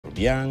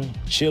young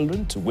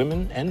children to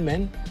women and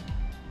men,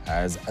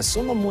 as a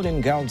somber mood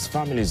engulfs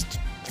families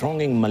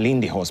thronging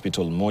Malindi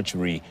Hospital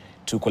mortuary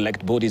to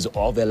collect bodies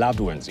of their loved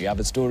ones. You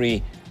have a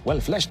story well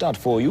fleshed out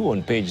for you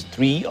on page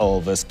 3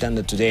 of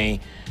Standard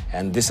today.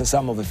 And these are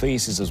some of the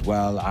faces as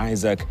well.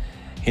 Isaac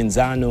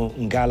Hinzano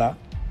Ngala,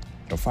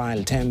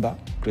 Rafael Temba,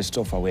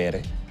 Christopher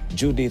Were,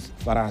 Judith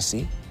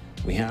Farasi.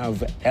 We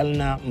have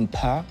Elna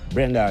Mpa,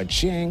 Brenda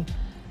Chieng,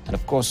 and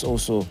of course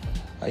also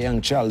a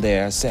young child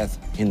there, Seth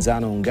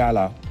Hinzano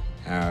Ngala,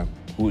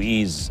 who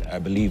is, I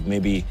believe,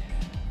 maybe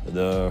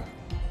the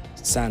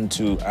son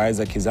to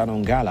Isaac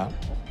Hinzano Ngala.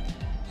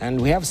 And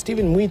we have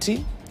Stephen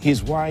Mwiti,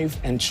 his wife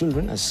and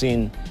children are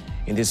seen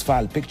in this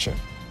file picture.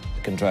 I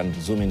can try and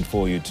zoom in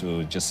for you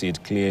to just see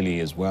it clearly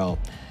as well.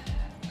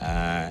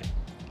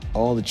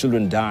 All the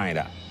children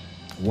died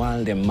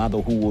while their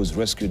mother, who was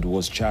rescued,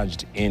 was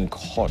charged in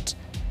court.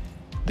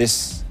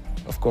 This,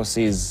 of course,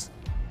 is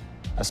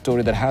a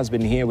story that has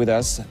been here with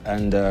us,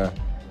 and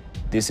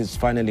this is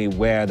finally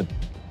where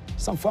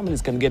some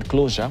families can get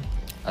closure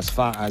as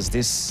far as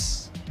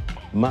this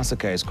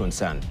massacre is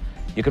concerned.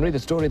 You can read the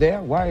story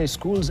there, why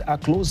schools are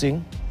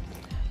closing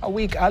a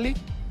week early.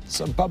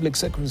 Some public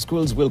secondary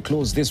schools will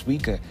close this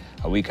week, a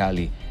week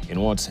early,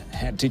 in what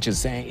head teachers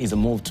say is a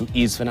move to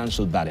ease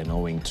financial burden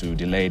owing to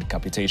delayed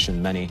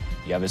capitation money.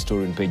 You have a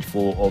story on page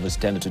 4 of the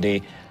Standard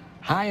today.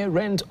 Higher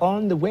rent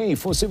on the way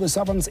for civil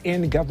servants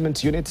in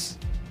government units.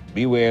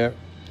 Beware.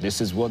 This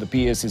is what the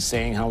PS is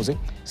saying. Housing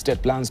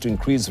state plans to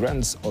increase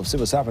rents of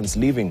civil servants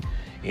living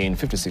in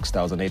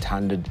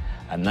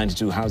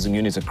 56,892 housing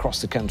units across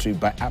the country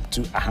by up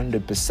to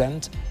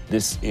 100%.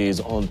 This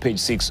is on page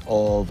 6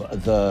 of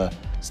the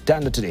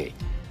Standard today.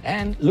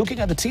 And looking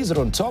at the teaser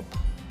on top,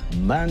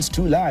 man's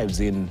 2 lives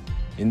in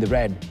the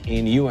red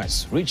in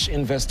US, rich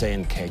investor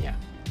in Kenya.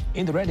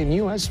 In the red in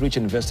US, rich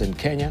investor in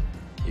Kenya.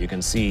 You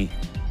can see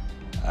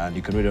and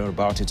you can read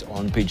about it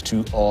on page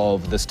 2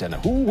 of the Standard.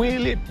 Who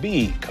will it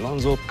be?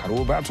 Kalonzo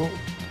Karubato?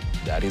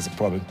 That is a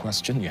problem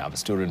question. You have a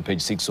story on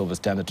page 6 of the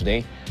Standard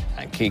today.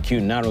 And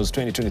KQ narrows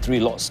 2023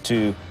 loss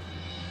to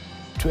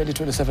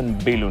 2027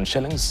 billion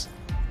shillings.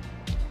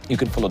 You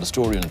can follow the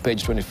story on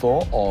page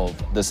 24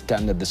 of the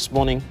Standard this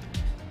morning.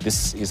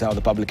 This is how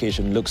the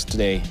publication looks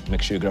today.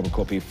 Make sure you grab a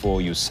copy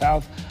for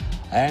yourself.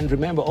 And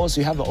remember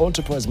also, you have the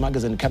Entrepreneurs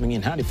magazine coming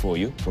in handy for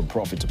you, From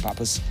Profit to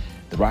Purpose,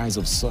 the rise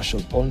of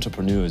social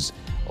entrepreneurs,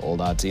 all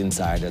that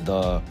inside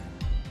the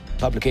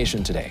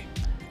publication today.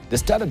 The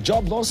Standard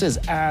job losses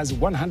as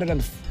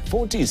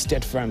 140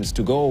 state firms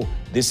to go.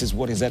 This is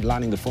what is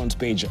headlining the front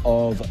page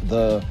of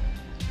the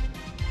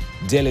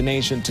Daily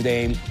Nation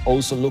today.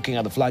 Also looking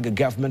at the flag of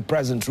government,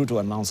 President Ruto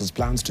announces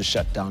plans to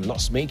shut down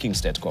loss-making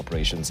state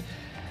corporations.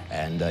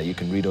 And you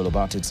can read all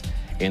about it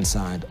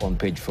inside on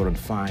page 4 and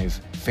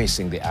 5.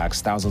 Facing the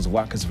axe, thousands of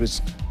workers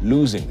risk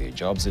losing their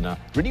jobs in a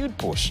renewed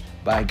push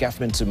by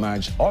government to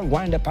merge all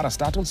winder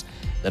parastatals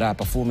that are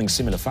performing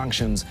similar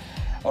functions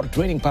or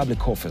draining public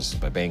coffers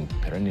by being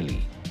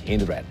perennially in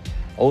the red.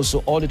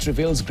 Also, audit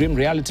reveals grim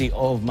reality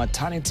of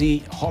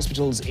maternity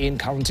hospitals in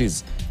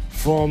counties,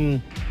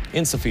 from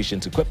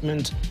insufficient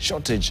equipment,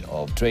 shortage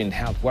of trained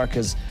health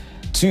workers,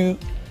 to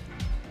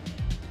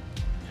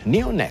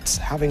neonates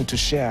having to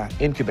share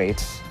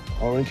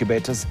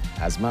incubators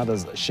as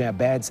mothers share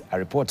beds. A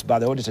report by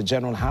the Auditor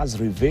General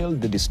has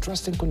revealed the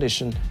distressing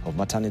condition of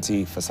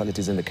maternity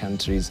facilities in the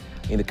counties.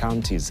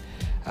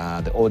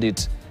 The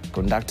audit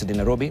conducted in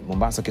Nairobi,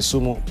 Mombasa,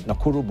 Kisumu,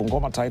 Nakuru,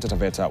 Bungoma, Taita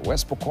Taveta,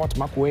 West Pokot,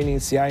 Makueni,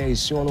 Siaya,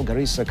 Isiolo,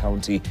 Garissa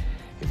County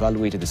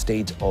evaluated the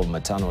state of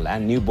maternal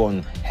and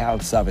newborn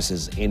health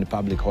services in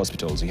public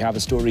hospitals. You have a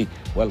story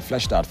well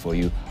fleshed out for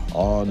you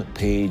on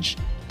page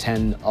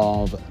 10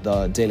 of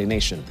the Daily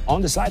Nation.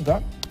 On the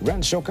sidebar,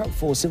 rent shocker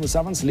for civil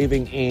servants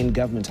living in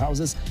government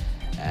houses.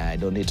 I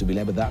don't need to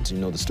belabor that, you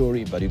know the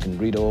story, but you can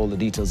read all the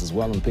details as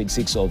well on page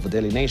 6 of the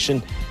Daily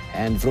Nation.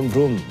 And Vroom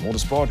Vroom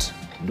Motorsport,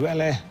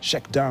 Ndwele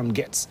Shakedown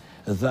gets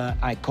the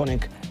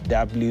iconic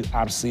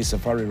WRC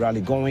Safari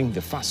Rally going.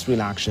 The first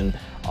real action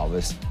of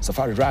this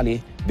Safari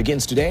Rally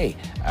begins today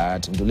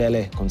at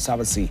Ndulele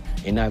Conservancy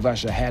in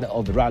Naivasha, ahead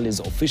of the rally's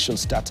official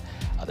start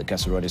at the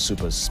Kasarani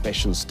Super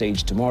Special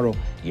Stage tomorrow.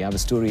 You have a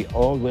story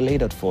all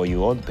laid out for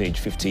you on page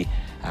 50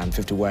 and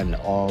 51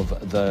 of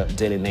the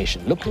Daily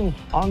Nation. Looking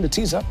on the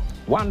teaser,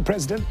 1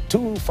 president,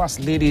 2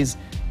 first ladies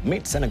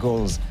meet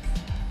Senegal's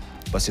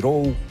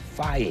Bassirou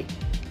Faye.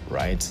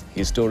 Right,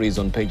 his story is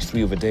on page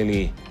 3 of the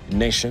Daily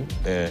Nation.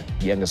 The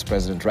youngest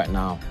president right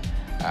now,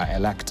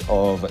 elect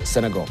of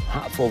Senegal.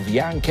 Half of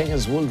young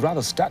Kenyans would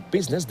rather start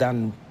business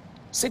than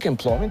seek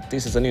employment.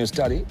 This is a new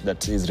study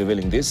that is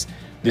revealing this.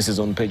 This is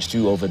on page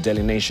 2 of the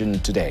Daily Nation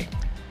today.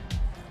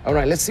 All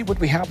right, let's see what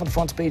we have on the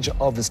front page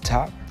of the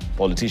Star.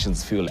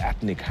 Politicians fuel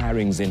ethnic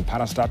hirings in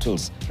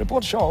parastatals.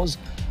 Report shows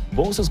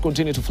bosses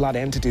continue to flood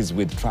entities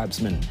with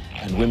tribesmen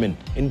and women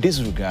in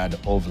disregard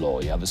of law.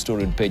 You have a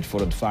story on page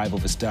 4 and 5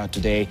 of the Star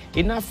today.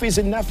 Enough is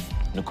enough.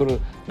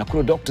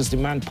 Nakuru doctors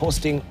demand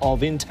posting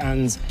of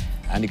interns,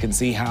 and you can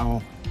see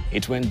how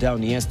it went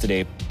down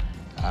yesterday.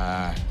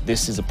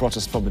 This is a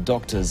protest from the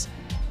doctors,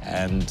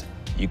 and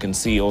You can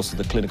see also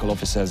the clinical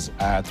officers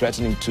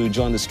threatening to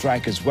join the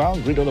strike as well.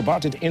 Read all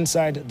about it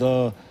inside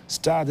the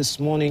Star this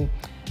morning,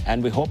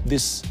 and we hope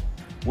this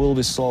will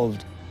be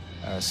solved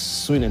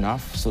soon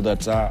enough so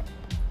that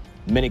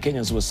many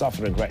Kenyans who are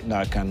suffering right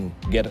now can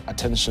get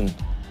attention,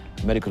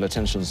 medical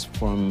attentions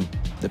from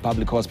the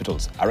public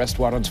hospitals. Arrest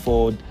warrant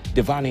for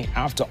Devani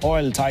after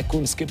oil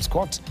tycoon skips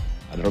court.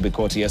 A Nairobi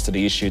court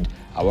yesterday issued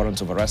a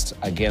warrant of arrest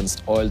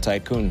against oil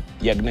tycoon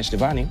Yagnesh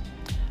Devani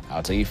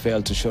after he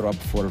failed to show up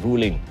for a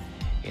ruling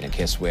in a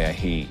case where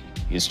he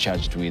is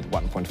charged with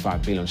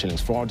 1.5 billion shillings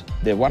fraud.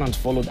 The warrant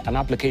followed an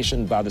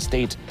application by the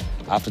state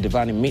after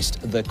Devani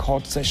missed the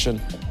court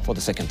session for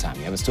the second time.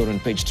 You have a story on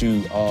page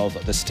 2 of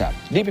the Star.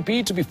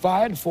 DPP to be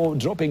fired for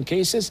dropping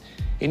cases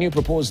in new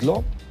proposed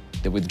law.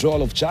 The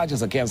withdrawal of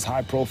charges against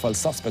high-profile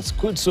suspects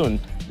could soon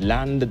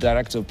land the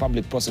Director of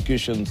Public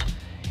Prosecutions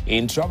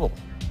in trouble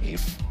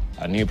if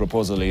a new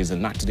proposal is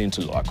enacted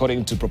into law.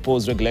 According to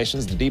proposed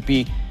regulations, the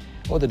DPP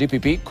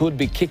could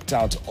be kicked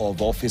out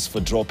of office for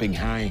dropping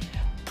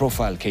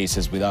high-profile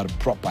cases without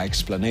proper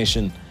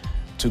explanation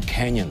to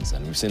Kenyans.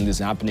 And we've seen this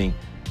happening.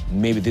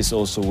 Maybe this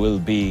also will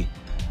be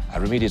a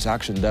remediate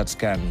action that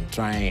can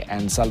try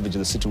and salvage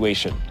the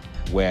situation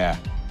where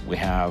we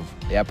have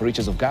the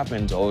apparatus of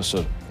government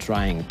also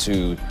trying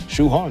to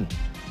shoehorn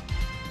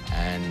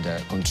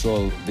and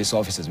control these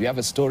offices. We have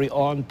a story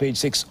on page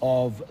 6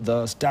 of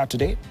the Star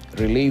today.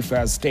 Relief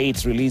as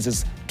state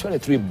releases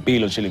 23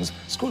 billion shillings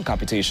school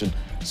capitation.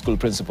 School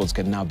principals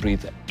can now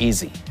breathe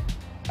easy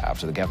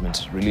after the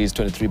government released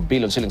 23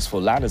 billion shillings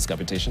for learners'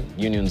 capitation.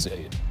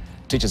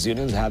 Teachers'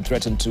 unions had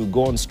threatened to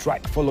go on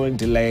strike following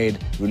delayed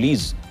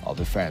release of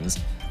the funds,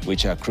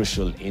 which are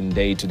crucial in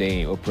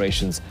day-to-day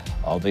operations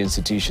of the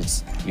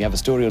institutions. We have a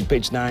story on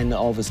page 9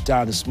 of the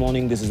Star this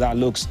morning. This is how it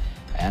looks.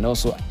 And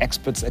also,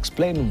 experts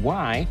explain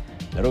why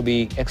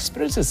Nairobi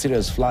experiences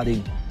serious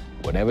flooding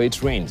whenever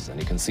it rains. And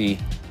you can see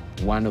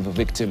one of the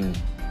victims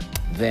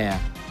there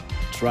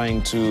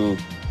trying to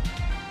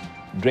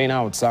drain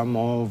out some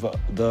of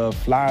the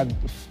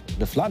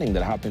flooding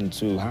that happened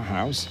to her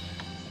house.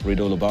 Read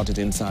all about it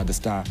inside the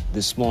Star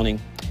this morning.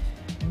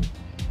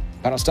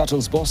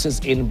 Parastatel's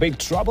bosses in big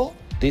trouble.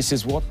 This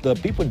is what the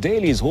People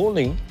Daily is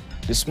holding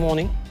this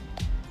morning.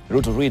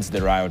 Ruto reads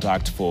the Riot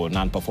Act for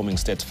non-performing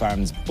state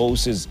funds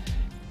bosses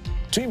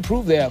to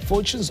improve their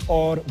fortunes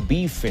or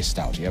be phased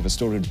out. You have a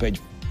story on page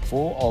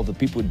 4 of the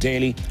People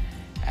Daily.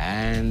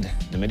 And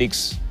the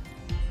medics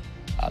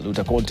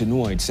luta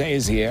continua, it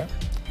says here.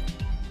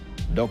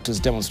 Doctors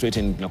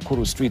demonstrated in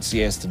Nakuru streets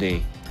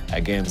yesterday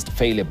against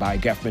failure by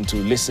government to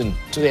listen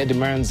to their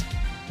demands.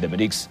 The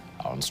medics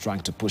are on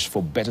strike to push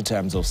for better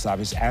terms of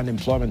service and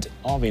employment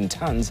of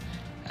interns.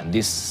 And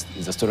this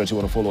is a story that you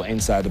want to follow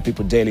inside the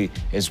People Daily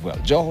as well.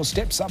 Joho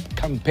steps up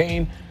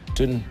campaign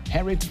to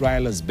inherit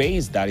Raila's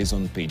base. That is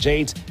on page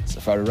 8.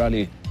 Safari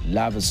Rally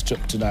lovers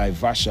trip to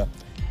Naivasha.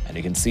 And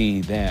you can see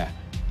there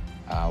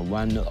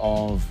one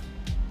of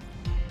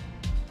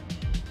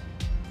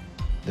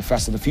the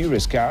Fast and the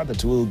Furious car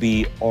that will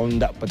be on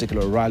that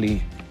particular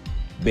rally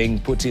being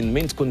put in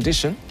mint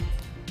condition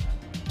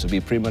to be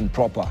prim and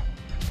proper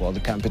for the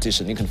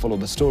competition. You can follow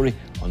the story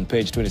on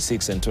page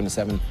 26 and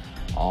 27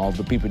 of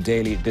the People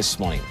Daily this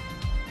morning.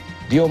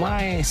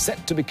 Diomaye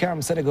set to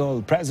become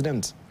Senegal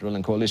president.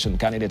 Ruling coalition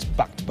candidate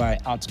backed by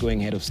outgoing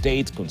head of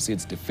state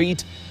concedes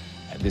defeat.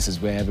 And this is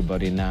where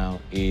everybody now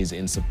is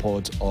in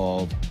support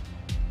of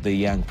the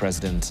young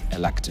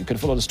president-elect. You can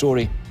follow the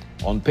story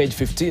on page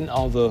 15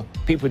 of the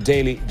People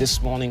Daily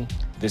this morning.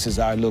 This is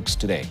how it looks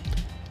today.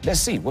 Let's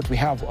see what we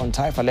have on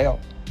Taifa Leo.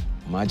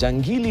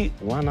 Majangili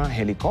wana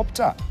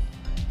helicopter.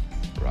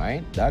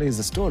 Right, that is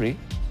the story.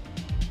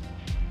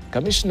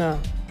 Commissioner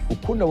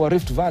Ukunda wa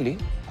Rift Valley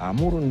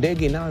amuru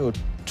ndege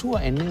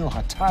inayotua eneo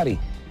hatari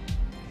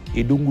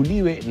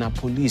idunguliwe na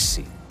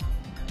polisi.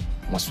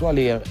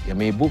 Maswali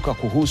yameibuka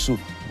kuhusu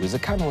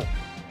uwezekano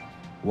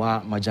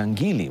wa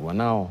majangili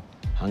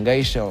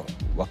wanaohangaisha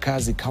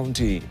wakazi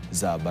kaunti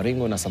za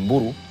Baringo na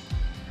Samburu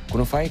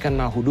kunufaika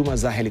na huduma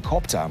za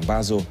helikopta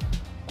ambazo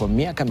kwa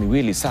miaka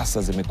miwili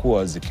sasa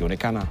zimekuwa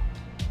zikionekana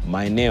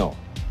maeneo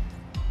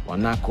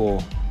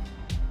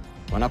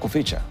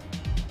wanakoficha.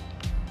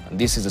 And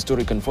this is a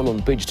story you can follow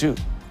on page 2.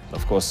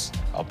 Of course,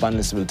 our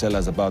panelists will tell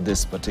us about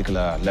this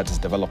particular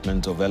latest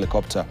development of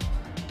helicopter,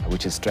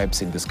 which is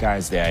stripes in the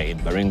skies there in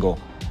Baringo.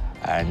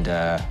 And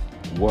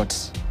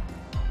what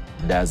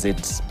does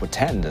it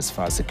portend as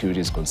far as security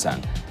is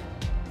concerned?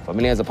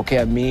 Familia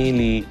zapokea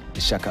miili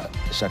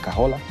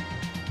Shakahola.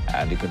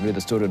 And you can read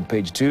the story on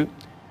page 2.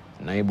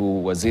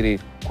 Naibu waziri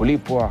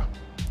kulipwa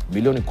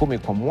bilioni 10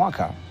 kwa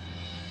mwaka.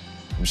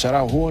 Mshahara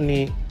huo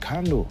ni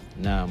kando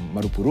na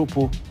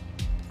marupurupu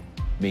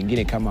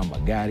mengine kama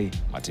magari,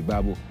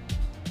 matibabu,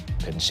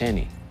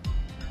 pensheni.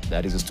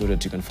 That is a story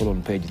that you can follow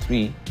on page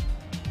 3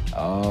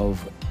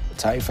 of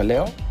Taifa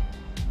Leo.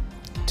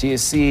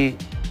 TSC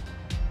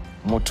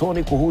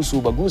motoni kuhusu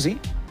ubaguzi.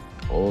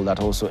 All that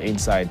also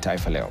inside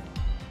Taifa Leo.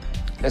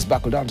 Let's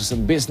buckle down to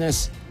some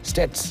business.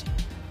 States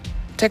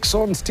takes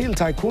on steel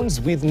tycoons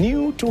with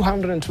new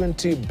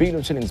 220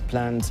 billion shillings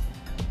plans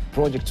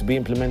project to be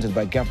implemented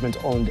by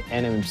government-owned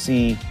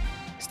NMC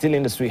steel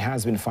industry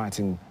has been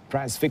fighting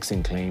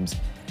price-fixing claims.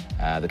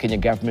 The Kenya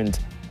government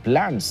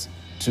plans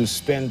to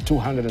spend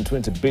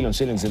 220 billion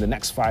shillings in the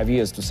next 5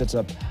 years to set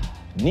up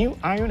new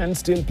iron and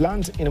steel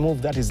plant in a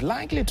move that is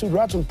likely to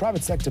rattle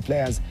private sector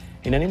players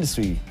in an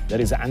industry that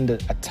is under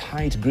a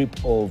tight grip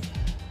of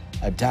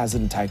a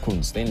dozen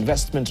tycoons. The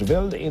investment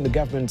revealed in the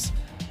government's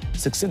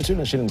 16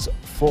 trillion shillings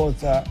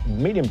fourth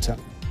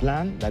medium-term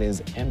plan, that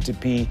is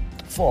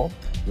MTP4,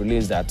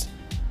 released at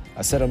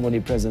a ceremony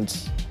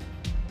President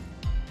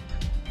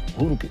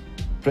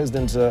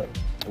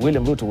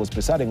William Ruto was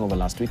presiding over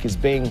last week, is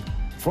being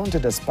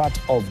fronted as part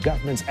of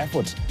government's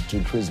effort to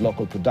increase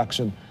local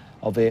production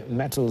of the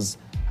metals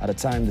at a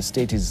time the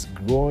state is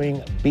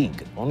growing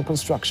big on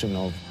construction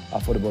of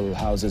affordable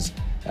houses.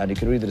 And you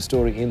can read the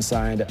story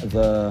inside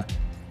the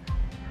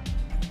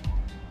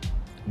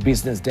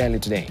Business Daily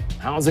today.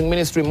 Housing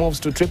Ministry moves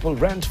to triple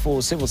rent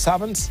for civil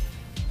servants.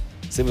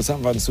 Civil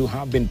servants who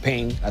have been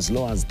paying as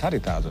low as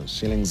 30,000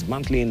 shillings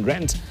monthly in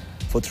rent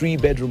for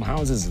 3-bedroom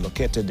houses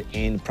located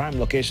in prime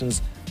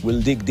locations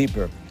will dig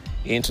deeper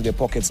into their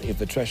pockets if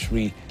the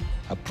Treasury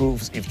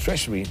approves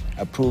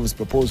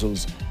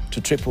proposals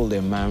to triple the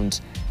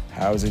amount.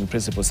 Housing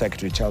Principal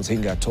Secretary Charles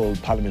Hinga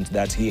told Parliament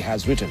that he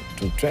has written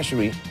to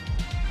Treasury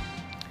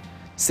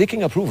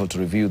seeking approval to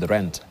review the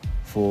rent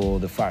for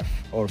the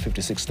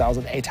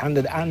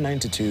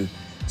 56,892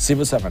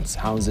 civil servants'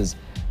 houses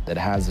that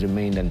has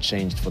remained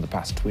unchanged for the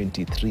past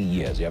 23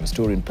 years. You have a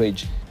story on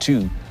page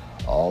 2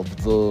 of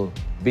the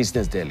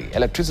Business Daily.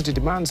 Electricity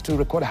demands to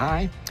record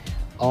high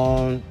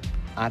on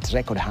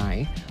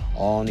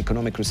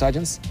economic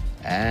resurgence,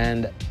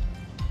 and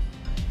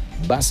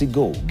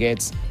Basigo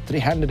gets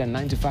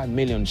 395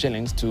 million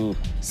shillings to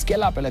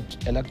scale up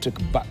electric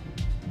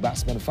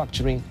bus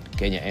manufacturing.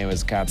 Kenya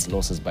Airways cuts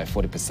losses by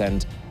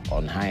 40%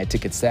 on higher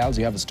ticket sales.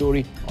 You have a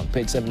story on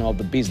page 7 of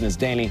the Business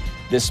Daily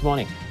this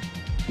morning.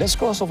 Let's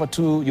cross over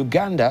to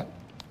Uganda,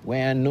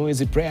 where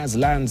noisy prayers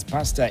lands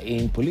pastor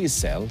in police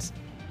cells.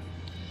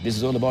 This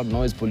is all about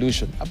noise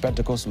pollution. A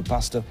Pentecostal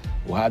pastor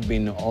who had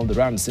been on the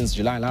run since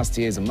July last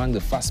year is among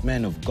the first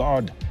men of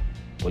God.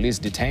 Police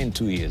detained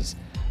 2 years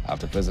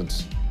after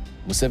President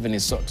Museveni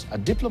sought a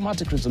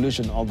diplomatic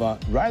resolution over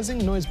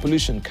rising noise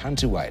pollution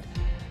countrywide.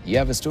 You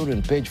have a story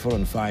on page 4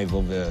 and 5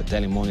 of the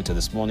Daily Monitor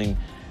this morning.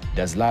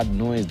 Does loud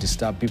noise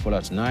disturb people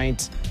at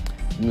night?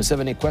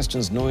 Museveni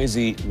questions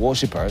noisy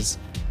worshippers.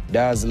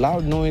 Does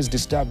loud noise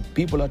disturb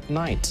people at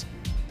night?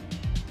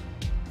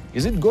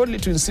 Is it godly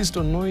to insist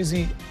on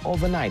noisy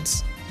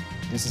overnights?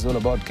 This is all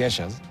about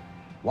keshas.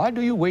 Why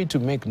do you wait to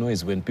make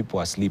noise when people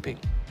are sleeping?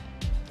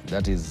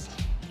 That is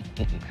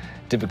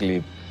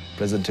typically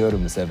President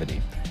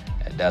Museveni.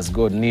 Does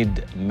God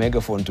need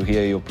megaphone to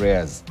hear your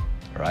prayers?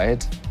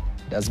 Right?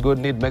 Does God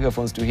need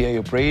megaphones to hear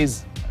your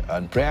praise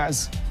and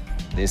prayers?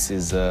 This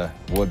is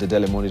what the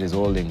Daily Monitor is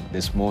holding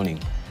this morning.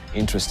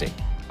 Interesting.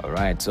 All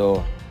right,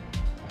 so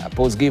a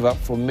pause giver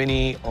for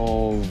many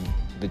of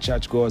the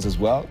churchgoers as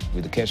well,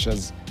 with the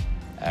keshas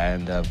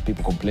and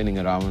people complaining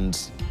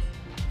around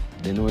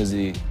the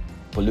noisy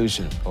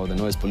pollution or the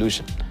noise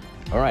pollution.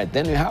 All right,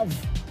 then we have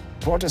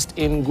protest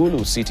in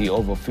Gulu City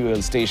over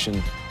fuel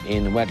station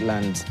in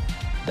wetlands.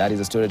 That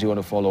is a story that you want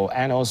to follow.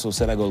 And also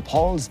Senegal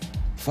pulls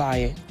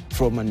fire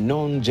from a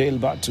known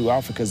jailbird to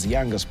Africa's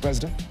youngest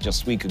president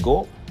just a week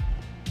ago.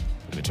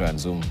 Let me try and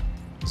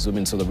zoom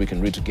in so that we can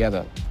read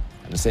together.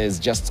 And it says,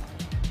 just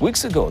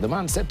weeks ago, the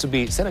man said to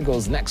be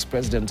Senegal's next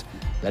president,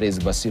 that is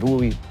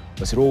Bassirou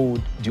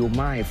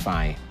Diomaye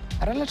Faye,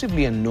 a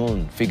relatively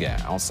unknown figure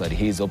outside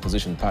his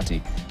opposition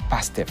party,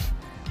 PASTEF,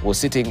 was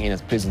sitting in a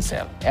prison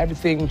cell.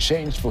 Everything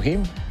changed for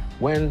him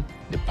when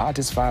the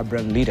party's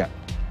firebrand leader,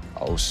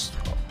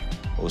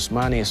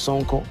 Ousmane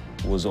Sonko,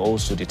 was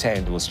also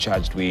detained, was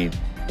charged with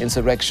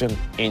insurrection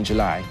in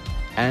July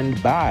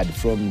and barred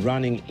from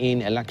running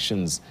in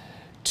elections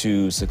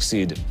to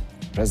succeed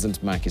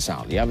President Macky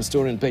Sall. You have a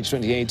story on page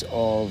 28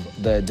 of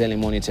the Daily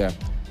Monitor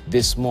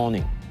this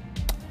morning.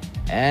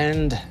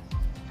 And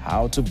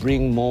how to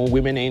bring more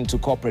women into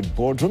corporate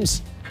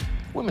boardrooms.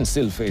 Women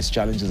still face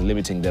challenges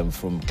limiting them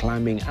from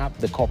climbing up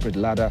the corporate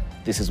ladder.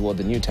 This is what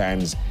the New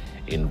Times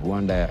in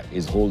Rwanda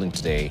is holding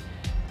today.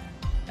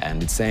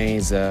 And it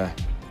says, a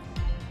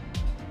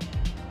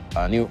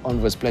new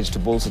envoy's pledge to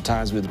bolster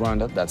ties with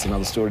Rwanda. That's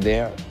another story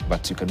there.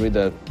 But you can read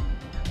the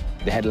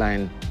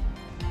headline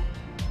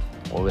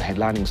or the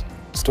headlining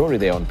story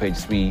there on page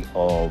 3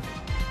 of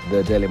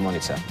the Daily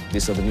Monitor.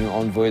 These are the new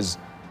envoys.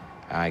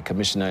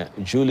 Commissioner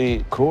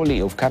Julie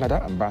Crowley of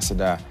Canada,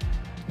 Ambassador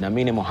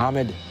Namine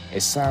Mohamed,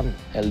 Essam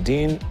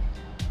Eldin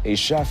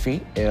Eshafi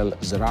El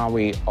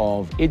Zarawi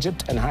of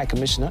Egypt, and High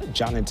Commissioner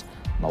Janet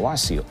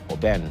Mawasi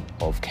Oben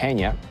of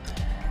Kenya.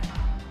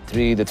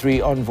 The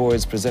three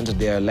envoys presented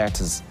their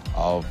letters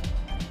of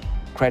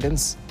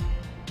credence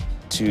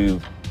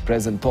to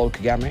President Paul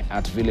Kagame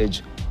at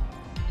village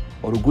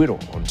Orugwiro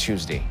on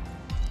Tuesday.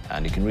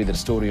 And you can read the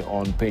story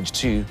on page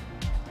 2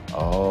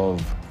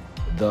 of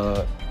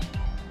the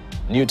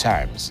New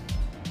Times,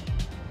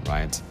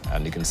 right?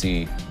 And you can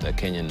see the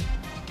Kenyan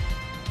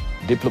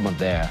diplomat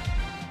there,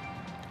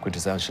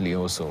 quintessentially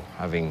also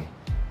having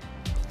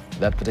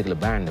that particular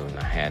band on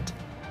her head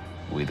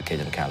with the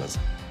Kenyan colors.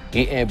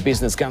 EA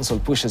Business Council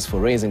pushes for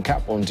raising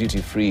cap on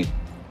duty-free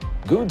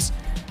goods,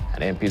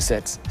 and MP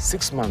sets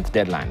 6-month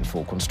deadline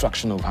for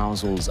construction of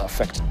households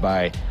affected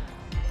by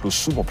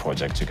Rusumo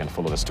project. You can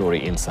follow the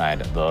story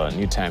inside the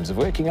New Times of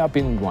Waking Up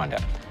in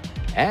Rwanda.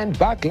 And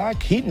back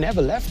like he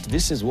never left,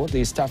 this is what the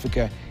East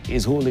Africa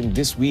is holding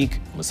this week.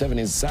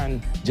 Museveni's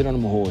son, General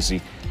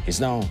Muhoozi, is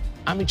now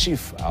Army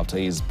Chief after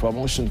his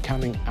promotion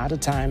coming at a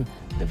time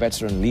the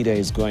veteran leader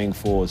is going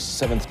for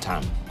 7th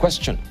term.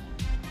 Question: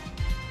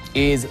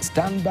 is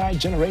standby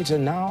generator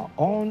now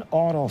on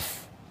or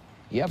off?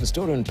 You have a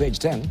story on page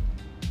 10,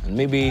 and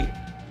maybe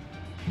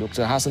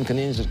Dr. Hassan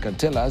Kanyenje can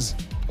tell us,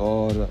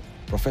 or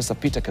Professor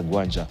Peter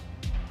Kagwanja,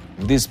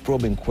 this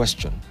probing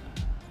question,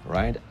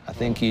 right? I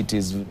think it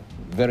is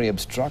very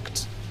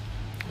abstract,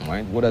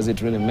 right? What does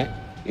it really mean?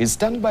 Is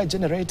standby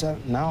generator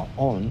now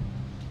on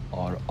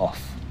or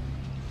off?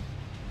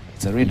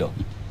 It's a riddle.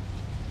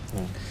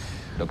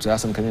 Dr.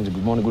 Hassan Kanyenje,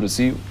 good morning, good to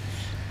see you.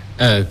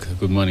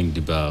 Good morning,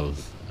 Dibal,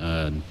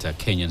 and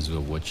Kenyans who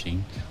are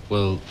watching.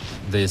 Well,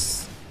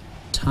 this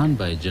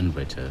standby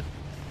generator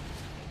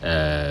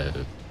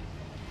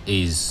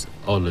is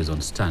always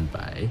on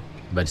standby,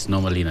 but it's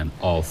normally in an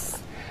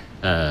off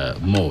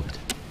mode,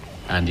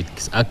 and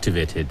it's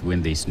activated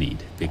when there's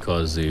need,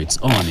 because if it's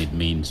on, it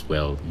means,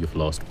 well, you've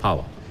lost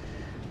power.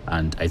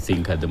 And I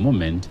think at the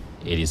moment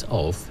it is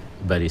off,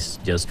 but it's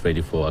just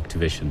ready for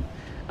activation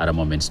at a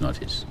moment's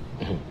notice.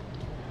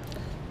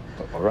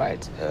 Mm-hmm. All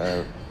right.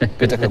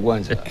 Peter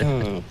Kagwanja.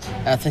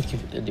 Thank you,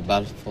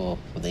 Dibal, for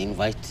the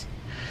invite.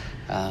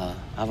 I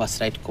have a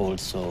slight cold,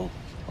 so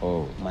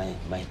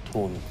my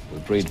tone.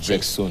 We'll pray it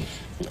breaks soon.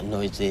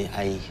 No, it's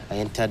I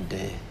entered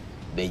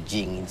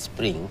Beijing in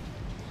spring,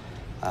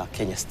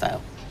 Kenya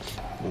style.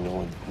 You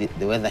know,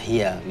 the weather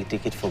here, we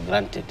take it for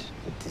granted.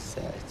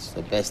 It's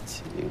the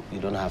best. You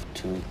don't have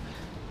to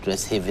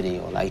dress heavily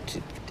or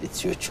light.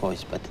 It's your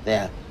choice. But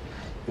there,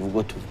 you've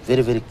got to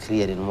very, very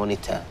clearly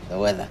monitor the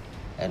weather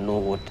and know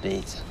what it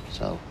is.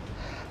 So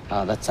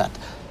that's that.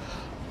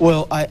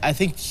 Well, I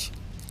think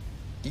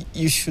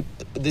you should.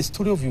 The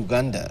story of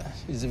Uganda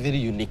is a very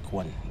unique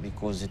one,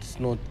 because it's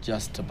not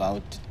just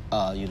about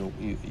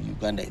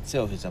Uganda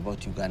itself. It's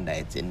about Uganda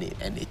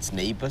and its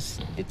neighbors.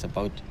 It's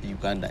about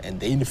Uganda and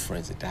the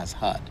influence it has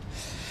had.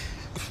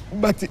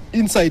 But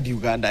inside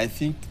Uganda, I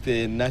think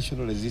the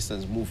national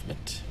resistance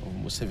movement of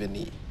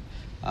Museveni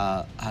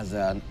has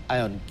an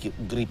iron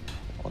grip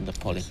on the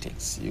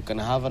politics. You can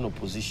have an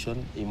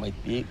opposition, it might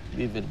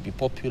even be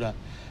popular,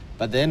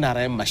 but the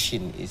NRM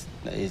machine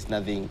is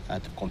nothing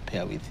to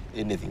compare with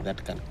anything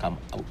that can come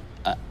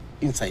out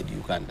inside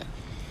Uganda.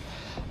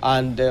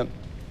 And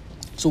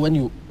so when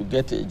you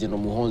get General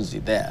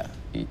Muhoozi there,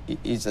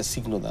 it's a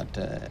signal that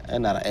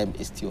NRM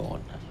is still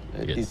on.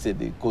 Yes.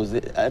 Because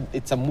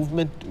it's a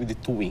movement with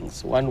two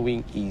wings. One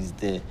wing is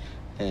the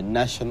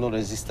National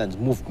Resistance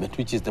Movement,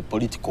 which is the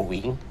political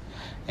wing,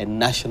 and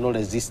National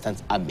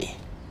Resistance Army,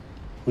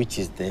 which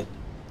is the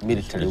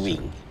military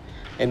wing.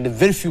 And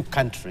very few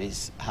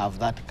countries have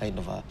that kind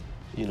of a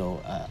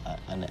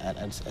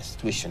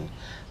situation.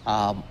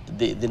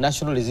 The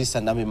National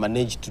Resistance Army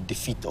managed to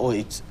defeat all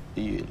its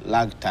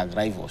ragtag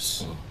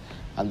rivals.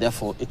 And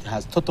therefore, it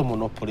has total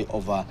monopoly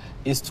over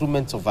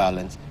instruments of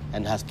violence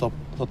and has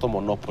total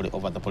monopoly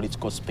over the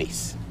political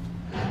space.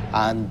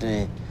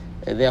 And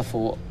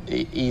therefore,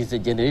 is the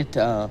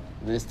generator,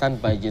 the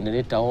standby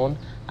generator on?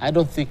 I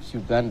don't think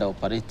Uganda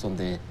operates on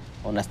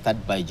a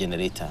standby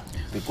generator,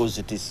 because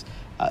it is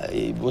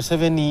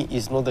Museveni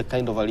is not the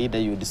kind of a leader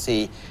you would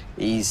say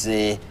is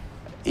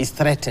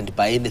threatened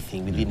by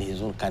anything within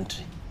his own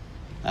country,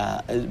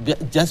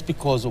 just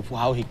because of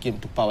how he came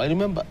to power. I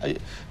remember,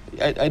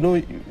 I know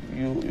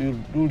you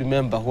do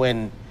remember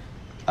when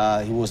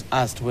he was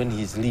asked when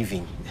he's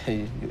leaving.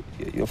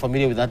 You're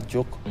familiar with that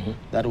joke? Mm-hmm.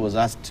 That was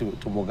asked to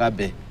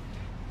Mugabe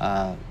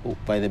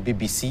by the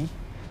BBC.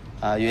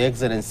 Your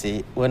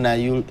Excellency, when are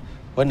you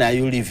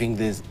leaving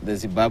the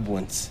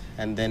Zimbabweans?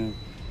 And then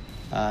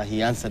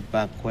he answered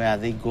back, where are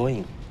they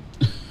going?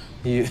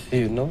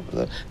 you know,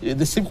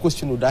 the same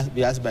question would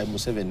be asked by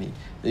Museveni.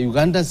 The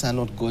Ugandans are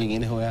not going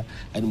anywhere,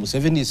 and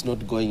Museveni is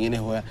not going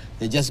anywhere.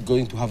 They're just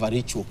going to have a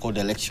ritual called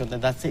election,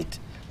 and that's it.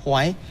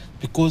 Why?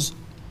 Because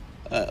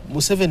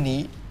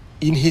Museveni,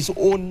 in his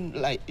own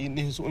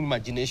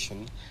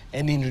imagination,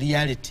 and in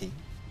reality,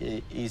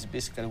 is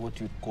basically what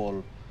you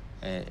call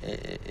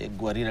a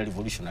guerrilla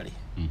revolutionary,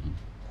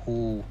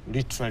 who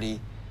literally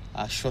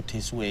shot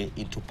his way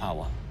into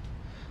power.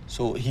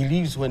 So he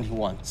leaves when he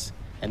wants,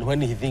 and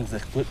when he thinks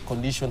the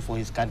condition for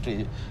his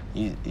country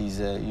is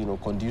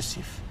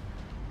conducive.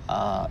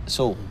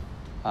 So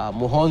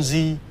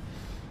Muhoozi,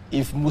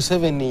 if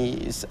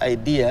Museveni's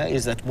idea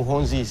is that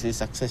Muhoozi is his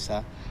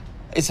successor,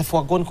 it's a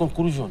foregone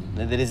conclusion.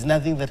 There is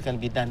nothing that can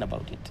be done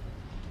about it.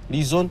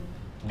 Reason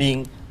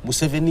being,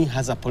 Museveni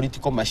has a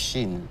political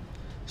machine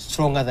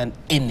stronger than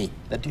any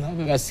that you have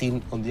ever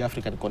seen on the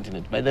African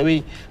continent. By the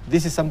way,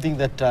 this is something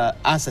that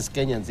us as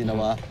Kenyans, in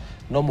our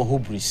normal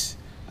hubris,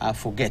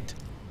 forget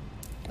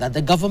that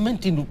the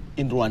government in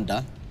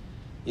Rwanda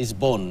is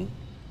born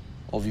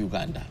of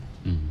Uganda.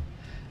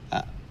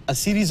 A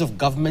series of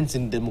governments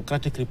in the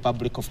Democratic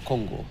Republic of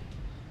Congo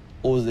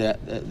owe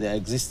their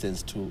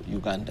existence to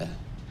Uganda.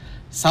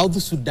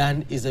 South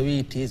Sudan is the way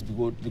it is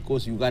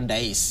because Uganda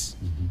is.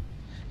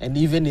 And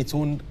even its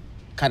own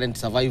current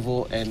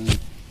survival and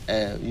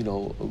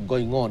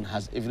going on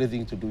has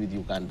everything to do with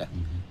Uganda.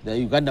 The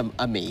Ugandan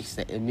army,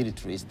 the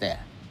military is there.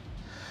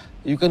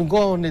 You can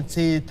go on and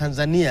say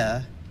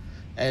Tanzania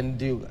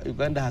and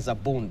Uganda has a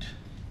bond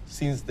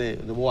since the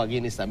war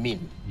against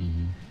Amin.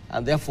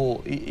 And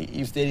therefore,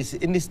 if there is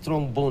any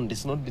strong bond,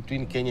 it's not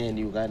between Kenya and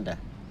Uganda.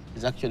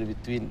 It's actually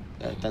between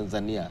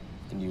Tanzania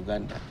and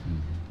Uganda.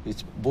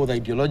 It's both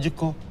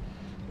ideological,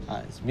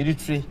 it's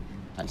military,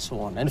 and so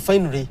on. And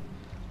finally,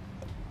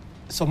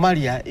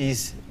 Somalia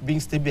is being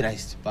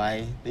stabilized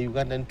by the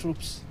Ugandan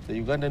troops.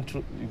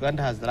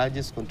 Uganda has the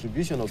largest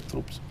contribution of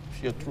troops,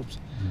 sheer troops,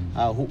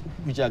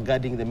 which are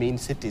guarding the main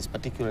cities,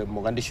 particularly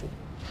Mogadishu.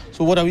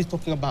 So what are we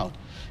talking about?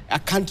 A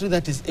country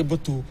that is able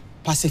to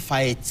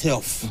pacify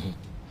itself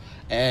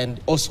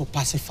and also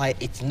pacify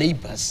its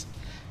neighbors,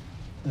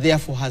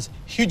 therefore has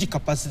huge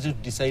capacity to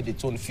decide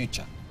its own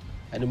future.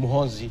 And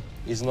Muhonzi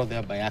is not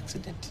there by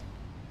accident.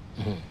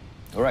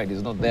 All right,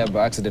 it's not there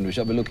by accident. We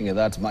shall be looking at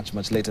that much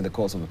later in the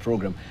course of the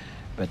program.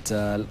 But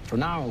for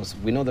now,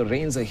 we know the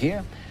rains are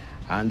here.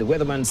 And the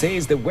weatherman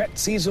says the wet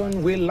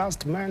season will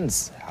last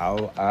months.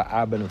 How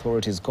are urban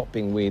authorities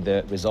coping with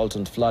the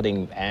resultant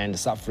flooding and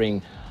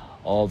suffering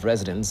of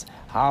residents?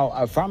 How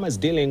are farmers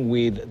dealing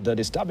with the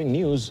disturbing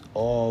news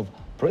of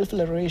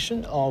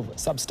proliferation of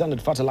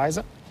substandard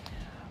fertilizer?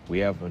 We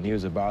have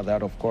news about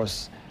that, of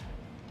course.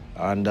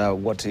 And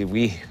what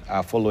we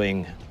are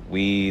following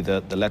with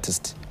the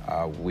latest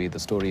with the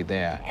story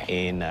there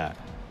in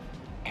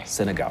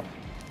Senegal.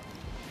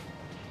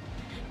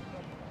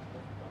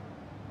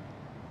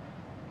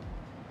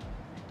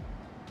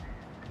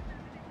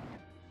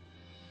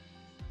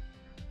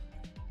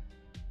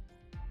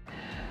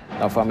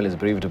 Now, families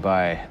bereaved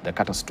by the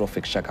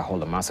catastrophic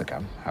Shakahola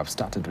massacre have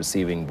started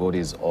receiving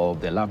bodies of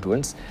their loved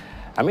ones.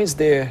 Amidst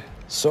their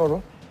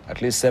sorrow,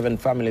 at least 7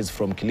 families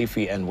from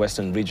Kilifi and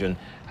Western region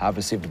have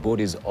received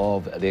bodies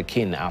of their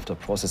kin after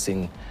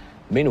processing.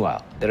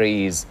 Meanwhile, there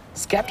is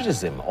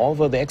skepticism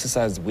over the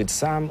exercise with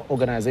some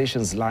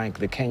organizations like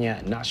the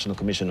Kenya National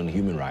Commission on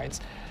Human Rights,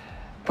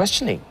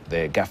 questioning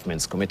the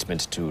government's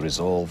commitment to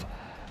resolve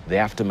the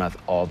aftermath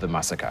of the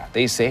massacre.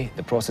 They say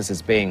the process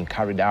is being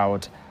carried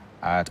out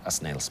at a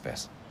snail's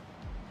pace.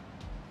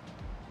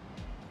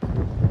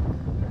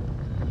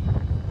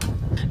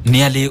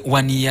 Nearly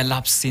 1 year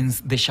lapsed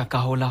since the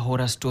Shakahola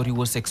horror story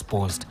was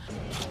exposed.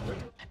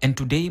 And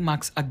today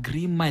marks a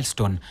grim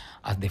milestone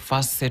as the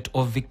first set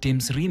of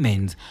victims'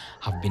 remains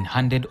have been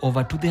handed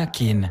over to their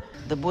kin.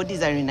 The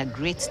bodies are in a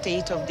great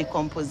state of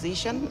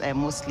decomposition. They're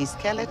mostly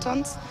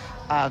skeletons.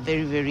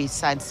 Very, very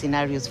sad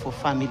scenarios for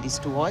families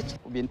to watch.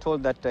 We've been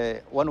told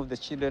that one of the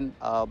children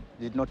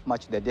did not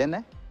match the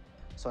DNA.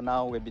 So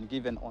now we've been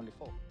given only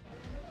 4.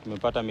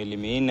 Tumepata miili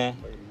 4,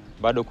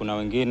 bado kuna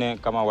wengine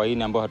kama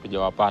 4 ambao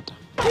hatujawapata.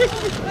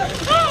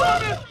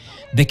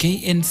 The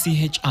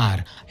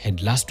KNCHR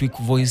had last week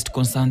voiced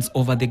concerns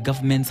over the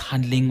government's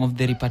handling of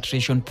the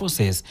repatriation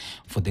process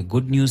for the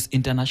Good News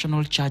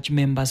International Church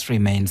members'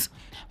 remains.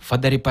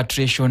 Further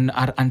repatriation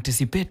are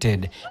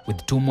anticipated,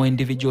 with 2 more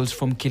individuals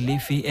from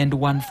Kilifi and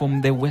 1 from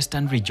the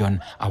Western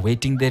region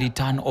awaiting the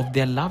return of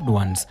their loved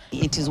ones.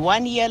 It is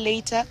 1 year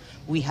later,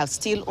 we have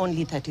still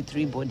only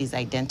 33 bodies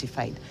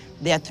identified.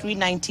 There are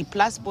 390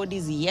 plus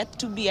bodies yet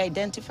to be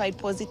identified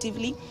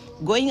positively.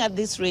 Going at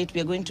this rate,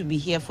 we are going to be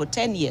here for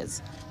 10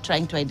 years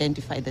trying to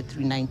identify the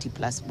 390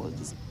 plus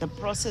bodies. The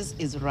process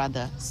is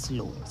rather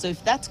slow. So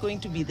if that's going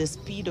to be the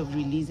speed of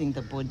releasing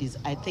the bodies,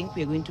 I think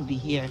we are going to be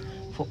here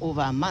for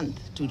over a month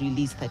to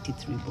release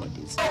 33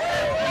 bodies.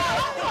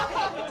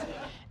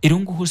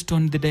 Irungu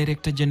Houston, the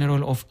Director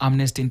General of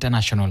Amnesty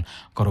International,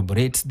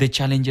 corroborates the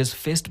challenges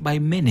faced by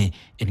many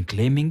in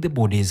claiming the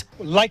bodies.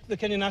 Like the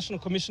Kenya National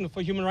Commission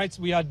for Human Rights,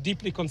 we are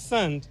deeply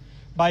concerned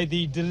by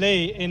the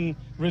delay in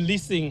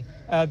releasing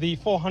the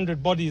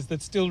 400 bodies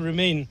that still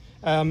remain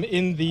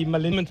in the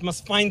malignant.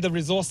 Must find the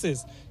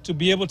resources to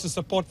be able to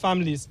support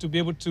families, to be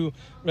able to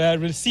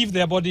receive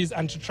their bodies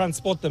and to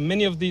transport them.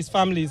 Many of these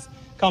families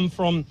come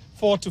from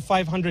 400 to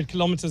 500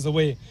 kilometers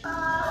away.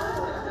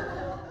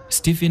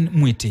 Stephen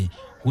Mwiti,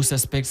 who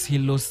suspects he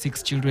lost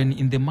 6 children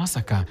in the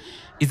massacre,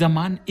 is a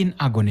man in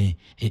agony.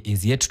 He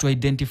is yet to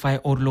identify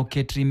or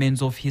locate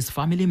remains of his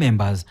family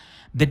members.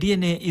 The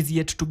DNA is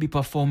yet to be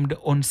performed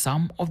on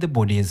some of the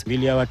bodies.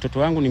 Vile ya watoto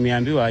wangu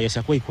nimeambiwa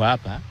yasakuwa iko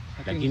hapa,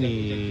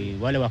 lakini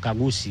wale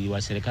wakaguzi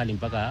wa serikali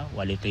mpaka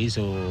walete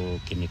hizo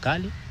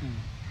kemikali,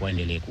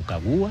 waendelee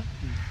kukagua.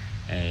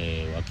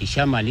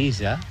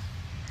 Wakishamaliza,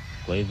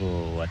 kwa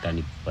hivyo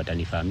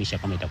watanifahamisha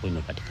kama itakuwa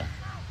imepatikana.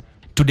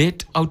 To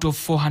date, out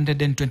of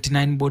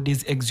 429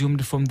 bodies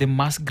exhumed from the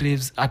mass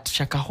graves at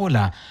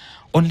Shakahola,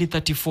 only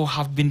 34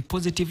 have been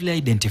positively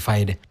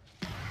identified.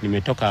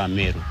 nimetoka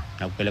Meru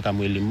na kupeleka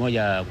mwili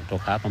mmoja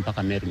kutoka hapa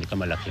mpaka Meru ni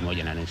kama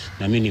 1,150,000.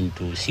 Na mimi ni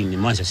mtu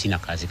mwanzo sina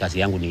kazi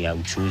yangu ni ya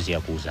uchuzi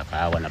ya kuuza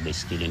kahawa na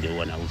baiskeli ndio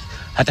huwa nauza.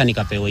 Hata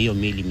nikapewa hiyo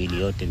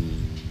mili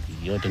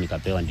yote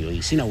nikapewa ndio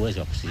hii. Sina uwezo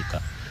wa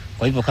kusika.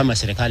 Kwa hivyo kama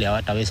serikali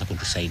hawataweza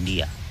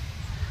kutusaidia,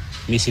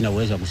 mimi sina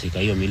uwezo wa kusika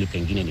hiyo mili,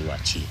 pengine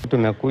niwaachie.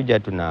 Tumekuja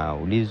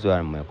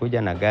tunaulizwa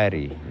mmekuja na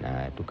gari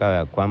na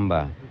tukawa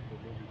kwamba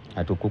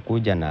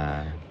hatukukuja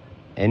na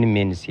any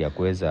means ya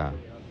kuweza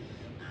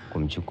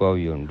kumchukua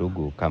huyo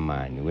ndugu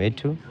kama ni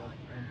wetu,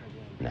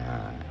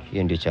 na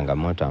hiyo ndio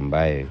changamoto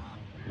ambayo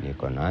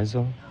niko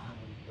nazo.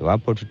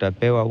 Iwapo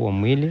tutapewa huo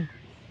mwili,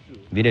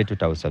 vile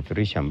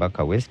tutausafirisha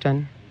mpaka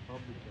Western,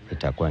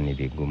 itakuwa ni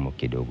vigumu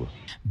kidogo.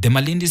 The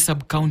Malindi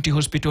Sub-County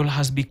Hospital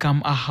has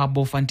become a hub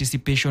of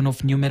anticipation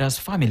of numerous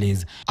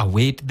families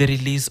await the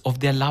release of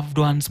their loved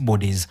ones'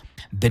 bodies.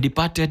 The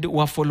departed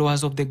were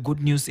followers of the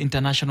Good News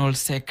International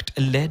sect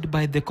led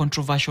by the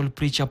controversial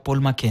preacher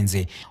Paul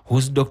Mackenzie,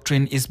 whose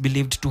doctrine is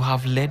believed to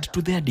have led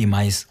to their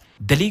demise.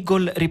 The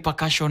legal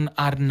repercussions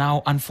are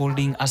now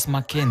unfolding as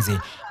Mackenzie,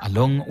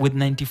 along with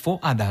 94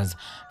 others,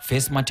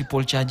 face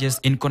multiple charges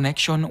in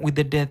connection with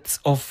the deaths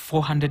of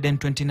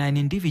 429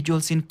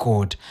 individuals in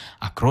court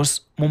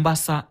across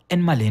Mombasa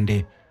and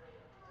Malindi.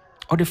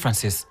 Ode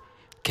Francis,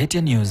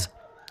 KTN News,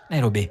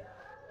 Nairobi.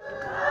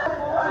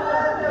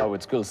 Now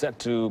it's still set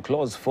to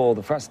close for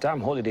the first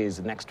time holidays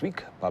next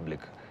week.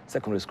 Public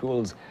secondary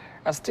schools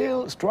are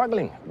still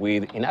struggling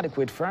with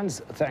inadequate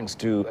funds thanks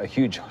to a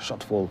huge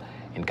shortfall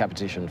in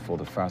capitation for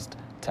the first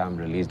term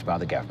released by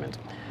the government.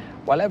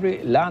 While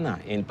every learner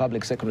in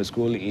public secondary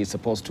school is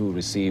supposed to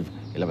receive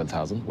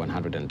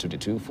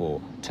 11,122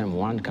 for term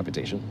 1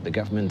 capitation, the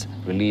government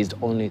released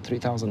only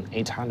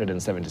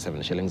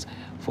 3,877 shillings,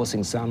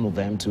 forcing some of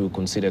them to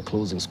consider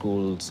closing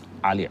schools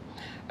earlier,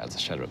 as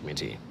Shadrach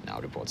Miti now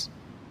reports.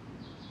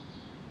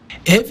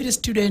 Every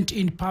student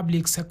in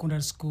public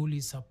secondary school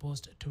is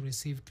supposed to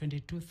receive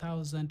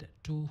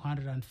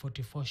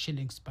 22,244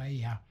 shillings per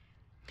year.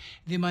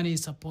 The money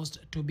is supposed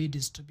to be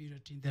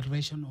distributed in the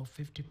ratio of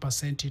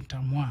 50% in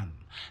term 1,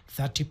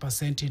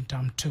 30% in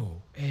term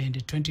 2,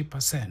 and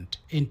 20%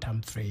 in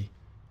term 3.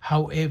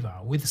 However,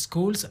 with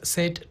schools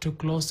set to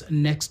close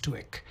next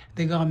week,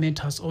 the government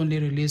has only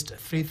released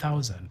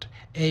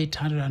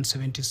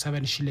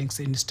 3,877 shillings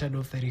instead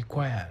of the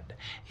required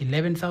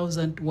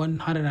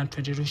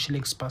 11,122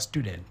 shillings per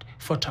student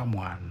for term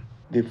 1.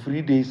 The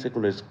free-day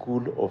secondary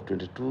school of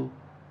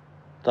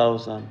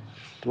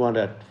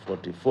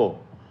 22,244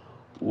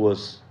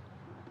 was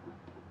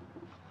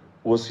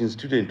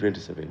instituted in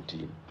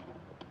 2017.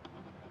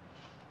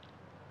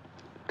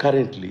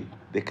 Currently,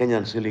 the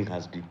Kenyan shilling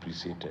has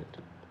depreciated.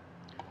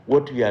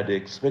 What we had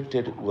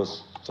expected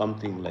was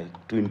something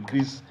like to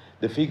increase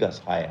the figures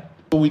higher.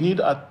 We need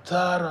a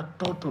thorough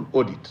total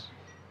audit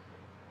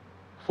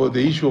for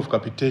the issue of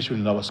capitation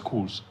in our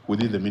schools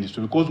within the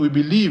ministry, because we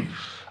believe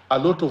a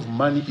lot of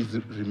money is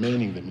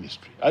remaining in the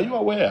ministry. Are you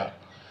aware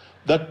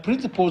that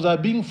principals are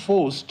being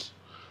forced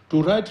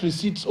to write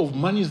receipts of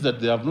monies that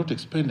they have not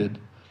expended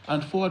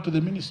and forward to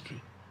the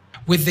ministry?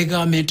 With the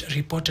government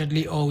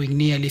reportedly owing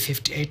nearly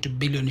 58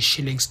 billion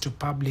shillings to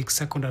public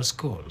secondary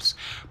schools,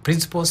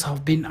 principals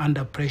have been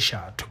under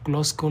pressure to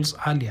close schools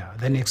earlier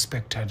than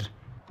expected.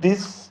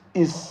 This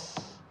is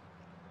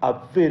a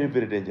very,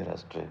 very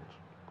dangerous trend.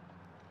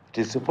 It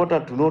is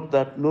important to note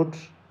that not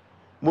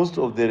most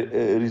of the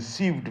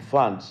received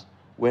funds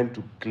went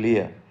to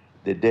clear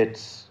the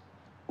debts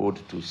owed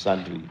to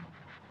sundry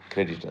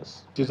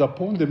creditors. It is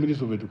upon the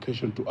Ministry of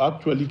Education to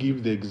actually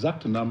give the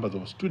exact numbers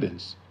of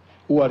students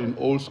who are in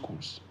all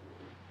schools.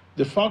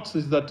 The fact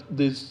is that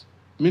this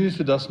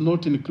ministry does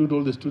not include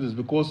all the students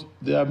because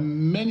there are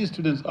many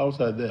students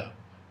outside there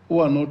who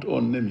are not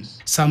on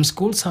NEMIS. Some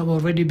schools have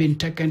already been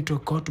taken to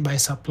court by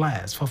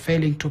suppliers for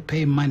failing to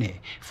pay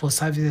money for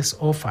services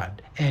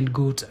offered and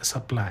goods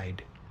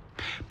supplied.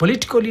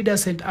 Political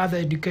leaders and other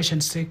education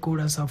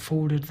stakeholders have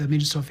faulted the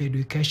Ministry of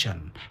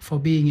Education for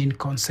being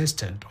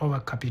inconsistent over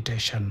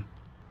capitation.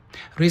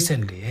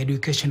 Recently,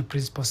 Education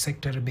Principal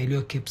Secretary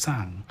Belio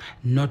Kipsang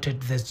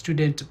noted the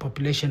student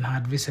population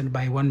had risen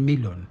by 1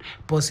 million,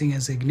 posing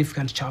a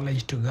significant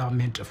challenge to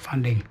government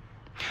funding.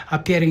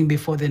 Appearing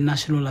before the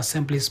National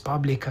Assembly's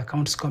Public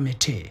Accounts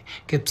Committee,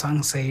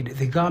 Kipsang said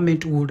the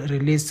government would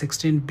release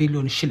 16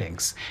 billion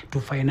shillings to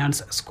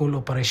finance school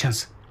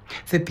operations.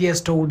 The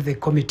PS told the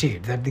committee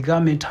that the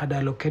government had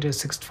allocated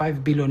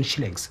 65 billion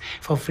shillings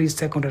for free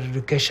secondary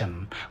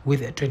education,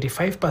 with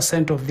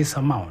 25% of this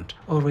amount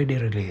already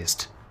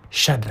released.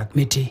 Shadrach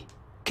Miti,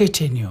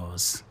 KTN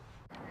News.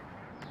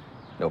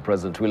 Now,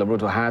 President William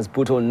Ruto has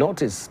put on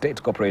notice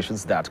state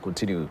corporations that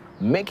continue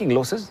making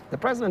losses. The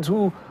president,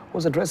 who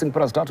was addressing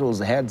parastatals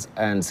heads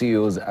and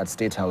CEOs at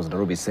State House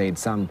Nairobi, said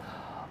some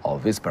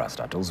of his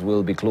parastatals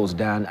will be closed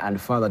down and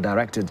further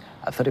directed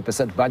a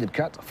 30% budget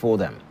cut for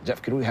them.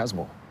 Jeff Kirui has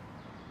more.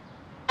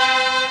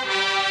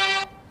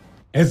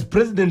 As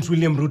President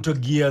William Ruto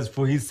gears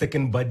for his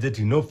second budget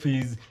in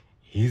office,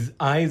 his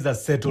eyes are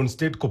set on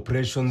state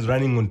corporations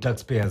running on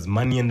taxpayers'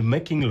 money and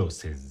making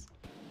losses.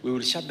 We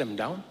will shut them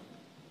down.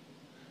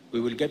 we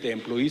will get the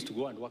employees to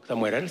go and work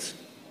somewhere else,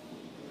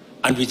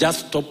 and we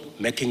just stop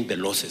making the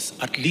losses.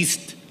 At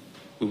least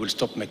we will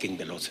stop making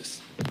the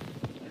losses.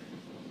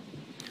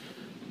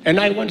 And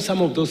I want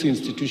some of those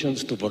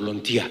institutions to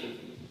volunteer.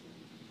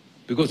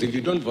 Because if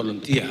you don't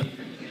volunteer,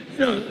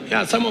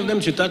 some of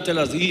them should tell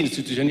us, hii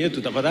institution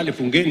yetu tafadhali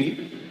fungeni,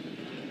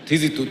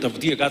 sisi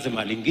tutafutie kazi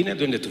mahali ingine,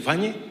 tuende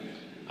tufanye,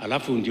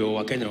 alafu ndio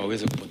Wakenya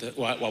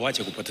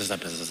wawache kupoteza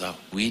pesa zao.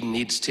 We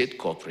need state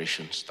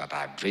corporations that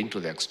are drained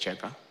to the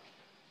exchequer.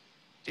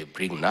 They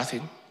bring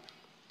nothing.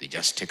 They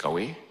just take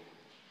away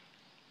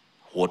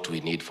what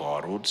we need for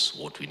our roads,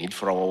 what we need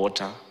for our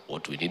water,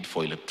 what we need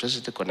for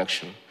electricity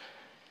connection.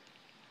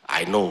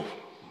 I know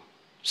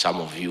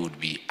some of you would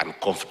be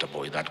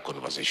uncomfortable with that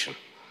conversation.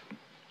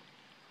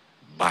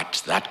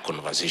 But that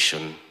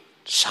conversation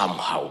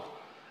somehow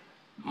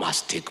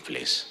must take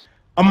place.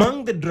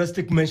 Among the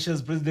drastic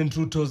measures President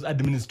Ruto's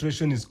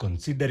administration is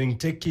considering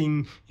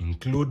taking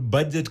include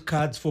budget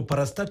cuts for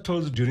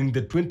parastatals during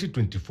the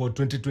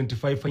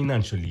 2024-2025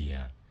 financial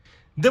year.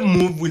 The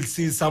move will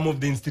see some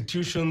of the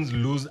institutions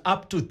lose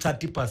up to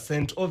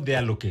 30% of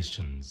their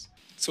allocations.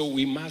 So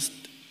we must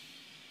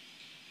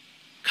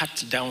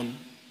cut down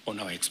on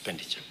our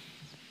expenditure.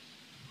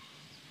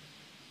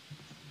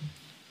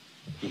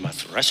 We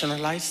must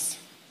rationalize.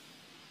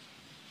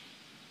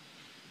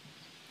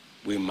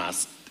 We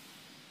must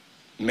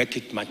make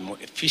it much more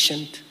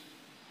efficient.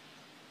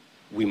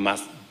 We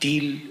must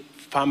deal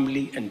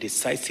firmly and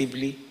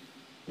decisively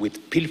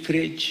with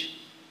pilferage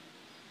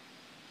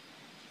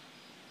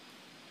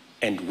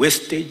and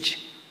wastage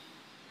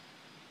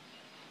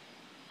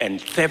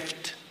and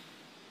theft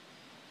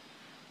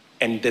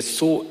and the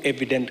so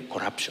evident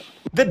corruption.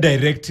 The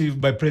directive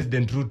by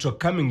President Ruto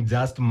coming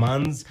just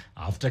months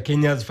after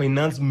Kenya's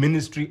finance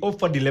ministry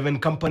offered 11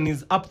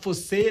 companies up for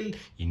sale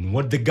in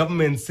what the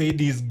government said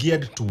is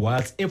geared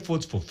towards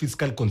efforts for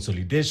fiscal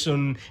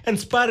consolidation and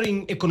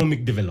spurring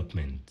economic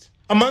development.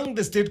 Among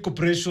the state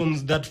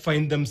corporations that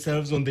find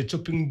themselves on the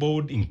chopping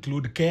board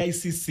include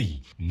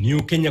KICC,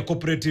 New Kenya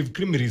Cooperative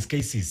Creameries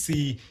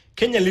KCC,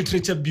 Kenya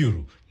Literature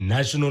Bureau,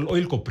 National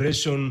Oil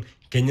Corporation,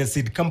 Kenya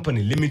Seed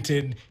Company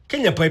Limited,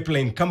 Kenya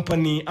Pipeline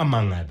Company,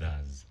 among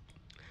others.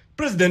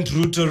 President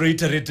Ruto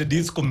reiterated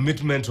his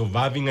commitment of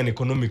having an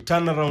economic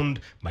turnaround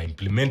by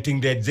implementing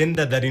the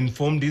agenda that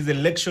informed his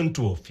election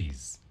to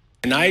office.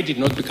 And I did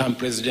not become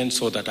president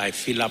so that I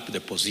fill up the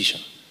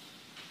position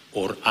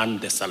or earn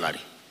the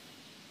salary.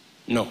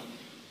 No,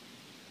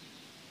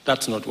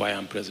 that's not why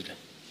I'm president.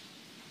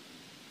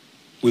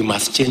 We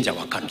must change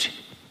our country.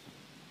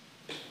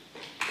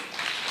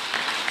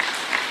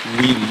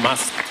 We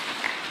must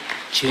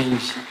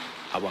change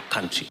our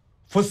country.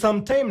 For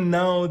some time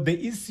now,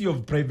 the issue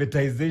of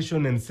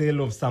privatization and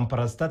sale of some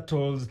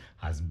parastatals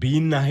has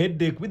been a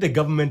headache, with the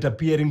government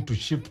appearing to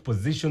shift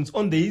positions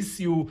on the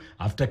issue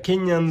after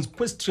Kenyans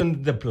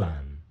questioned the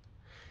plan.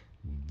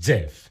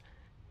 Jeff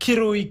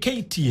Kirui,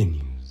 KTN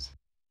News.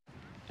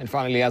 And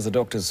finally, as the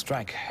doctors'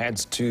 strike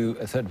heads to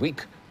a third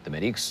week, the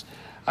medics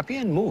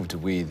appear unmoved,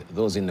 with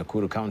those in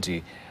Nakuru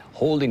County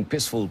holding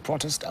peaceful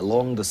protest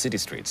along the city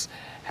streets.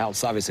 Health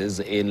services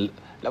in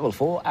Level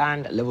 4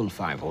 and Level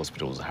 5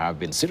 hospitals have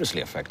been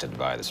seriously affected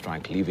by the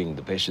strike, leaving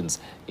the patients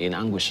in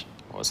anguish.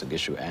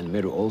 Osagishu and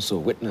Meru also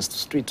witnessed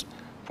street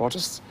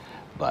protests,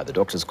 but the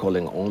doctors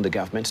calling on the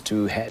government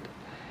to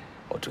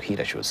heed,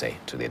 I should say,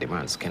 to their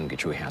demands. Ken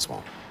Gichui has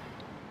more.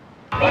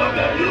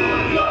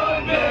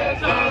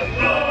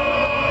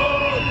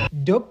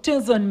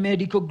 Doctors and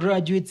medical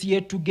graduates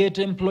yet to get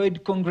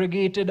employed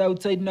congregated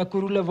outside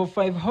Nakuru Level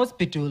 5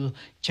 Hospital,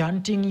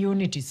 chanting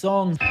unity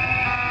songs.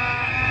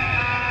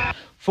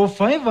 For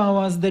 5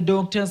 hours, the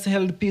doctors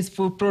held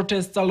peaceful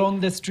protests along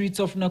the streets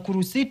of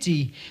Nakuru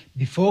City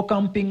before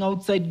camping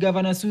outside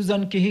Governor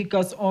Susan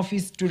Kihika's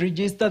office to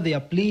register their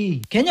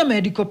plea. Kenya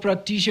Medical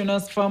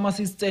Practitioners,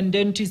 Pharmacists and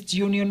Dentists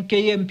Union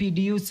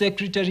KMPDU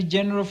Secretary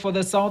General for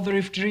the South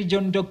Rift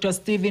Region, Dr.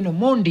 Stephen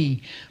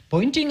Omondi,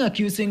 pointing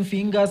accusing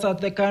fingers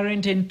at the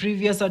current and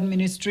previous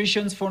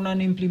administrations for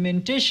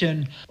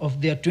non-implementation of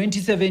their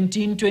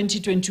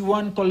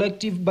 2017-2021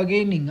 collective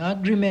bargaining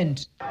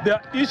agreement. There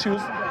are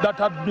issues that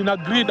had been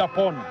agreed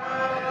upon,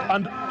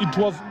 and it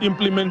was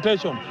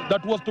implementation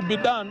that was to be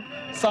done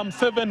some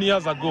 7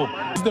 years ago.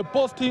 It's the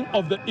posting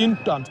of the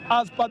interns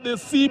as per the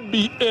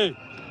CBA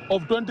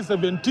of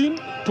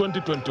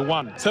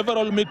 2017-2021.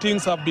 Several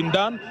meetings have been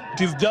done.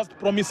 It is just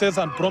promises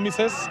and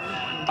promises.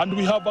 And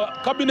we have a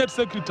cabinet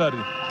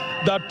secretary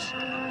that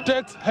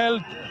takes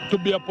health to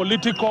be a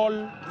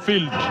political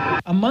field.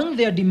 Among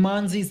their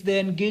demands is the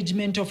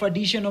engagement of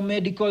additional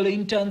medical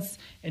interns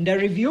and a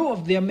review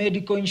of their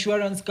medical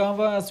insurance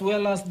cover, as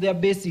well as their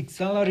basic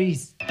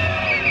salaries.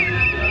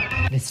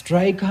 The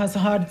strike has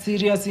had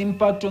serious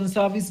impact on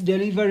service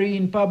delivery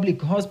in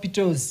public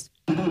hospitals.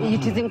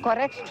 It is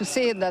incorrect to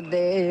say that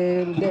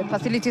the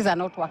facilities are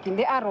not working.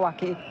 They are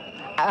working.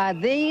 Are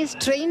they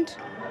strained?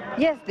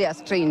 Yes, they are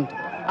strained.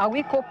 Are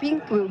we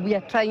coping? We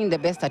are trying the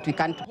best that we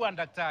can. Kuwa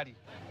daktari,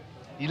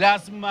 ni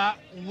lazima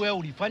uwe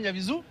ulifanya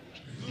vizuri.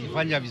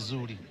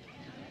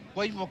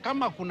 Kwa hivyo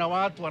kama kuna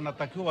watu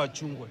wanatakiwa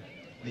wachungwe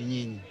ni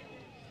nyinyi.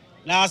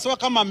 Na haswa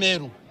kama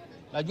Meru,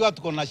 najua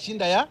tuko na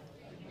shinda ya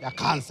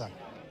kansa.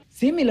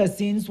 Similar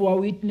scenes were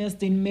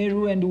witnessed in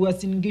Meru and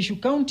Uasin Gishu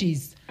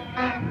counties.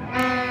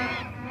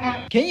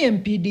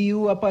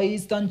 KMPDU Upper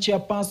Eastern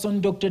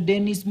Chairperson Dr.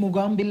 Dennis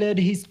Mugambi led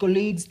his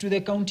colleagues to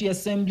the County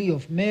Assembly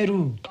of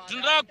Meru.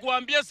 Tunataka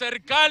kuambia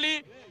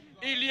serikali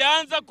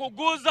ilianza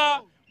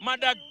kuguza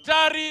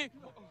madaktari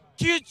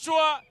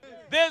kichwa.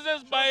 This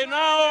is by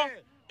now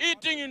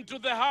eating into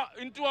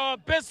our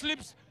pay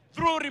slips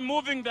through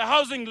removing the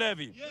housing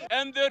levy.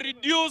 And they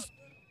reduced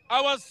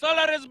our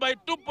salaries by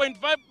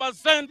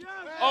 2.5%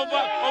 of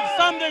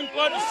something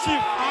called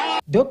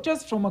shift.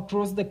 Doctors from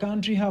across the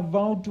country have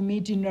vowed to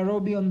meet in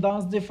Nairobi on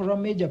Thursday for a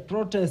major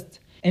protest.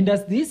 And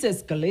as this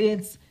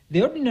escalates,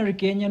 the ordinary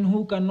Kenyan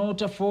who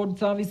cannot afford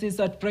services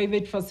at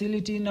private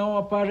facility now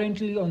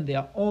apparently on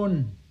their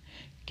own.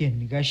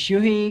 Ken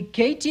Gashuhi,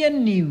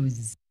 KTN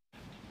News.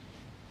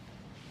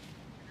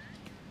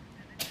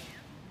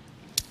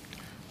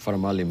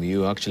 Faramalim,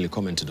 you actually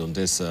commented on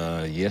this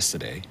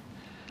yesterday,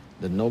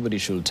 that nobody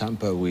should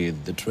tamper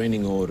with the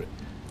training or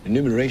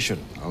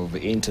enumeration of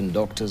intern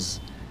doctors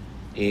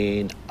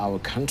in our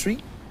country.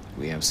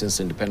 We have since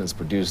independence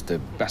produced the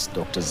best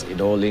doctors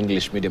in all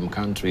English medium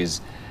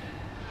countries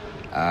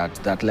at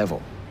that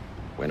level.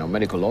 When our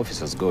medical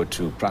officers go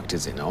to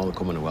practice in all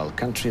Commonwealth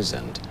countries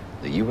and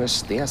the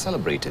US, they are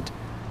celebrated.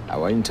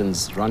 Our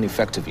interns run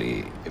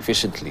effectively,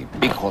 efficiently,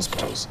 big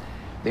hospitals.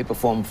 They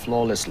perform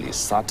flawlessly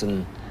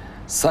certain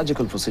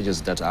surgical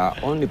procedures that are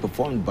only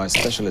performed by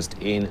specialists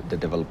in the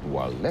developed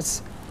world.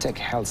 Let's take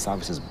health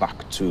services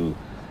back to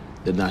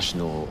the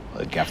national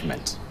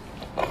government.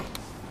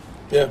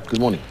 Yeah. Good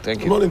morning. Thank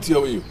you. Good morning to you.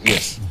 How are you?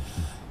 Yes.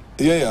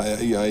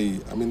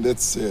 I mean,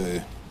 that's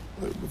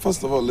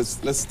first of all,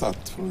 let's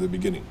start from the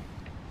beginning.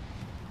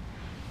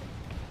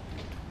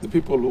 The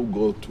people who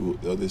go to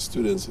the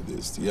students,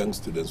 the young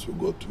students who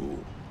go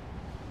to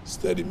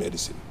study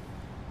medicine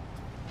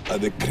are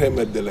the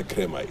crema de la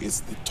crema. It's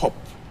the top.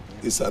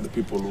 These are the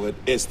people who had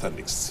A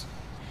standings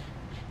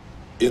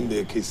in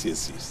their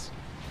KCSEs.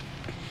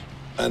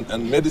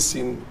 And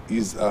medicine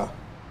is a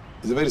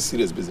very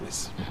serious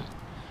business.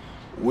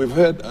 We've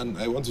heard, and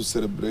I want to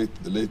celebrate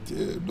the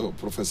late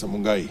Professor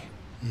Mungai,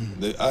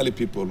 the early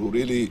people who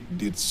really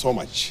did so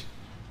much.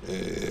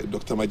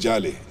 Dr.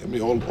 Majale, I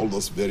mean, all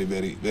those very,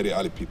 very, very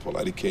early people,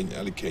 early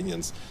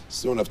Kenyans,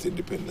 soon after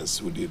independence,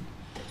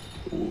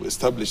 who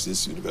established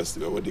this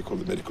university, what they call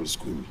the medical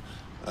school.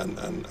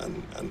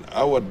 And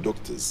our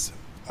doctors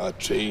are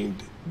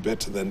trained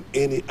better than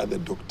any other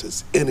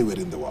doctors anywhere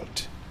in the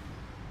world.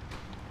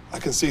 I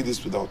can say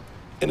this without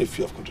any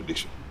fear of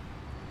contradiction.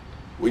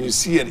 When you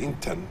see an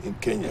intern in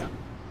Kenya,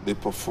 they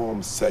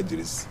perform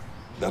surgeries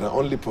that are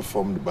only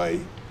performed by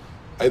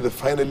either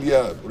final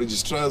year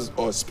registrars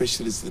or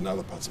specialists in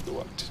other parts of the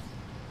world.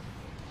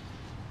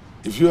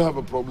 If you have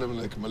a problem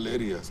like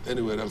malaria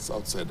anywhere else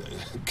outside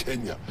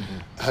Kenya,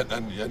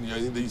 and you're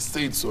in the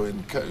States or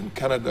in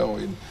Canada or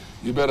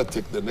you better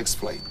take the next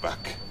flight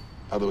back.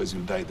 Otherwise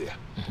you'll die there.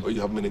 Or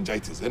you have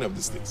meningitis, any of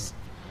these things.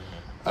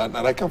 And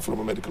I come from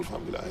a medical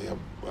family. I have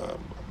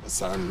a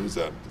son who's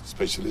a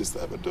specialist.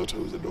 I have a daughter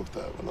who's a doctor.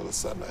 I have another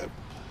son.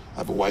 I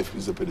have a wife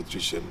who's a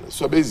pediatrician.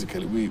 So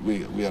basically,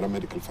 we are a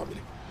medical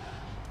family.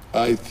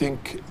 I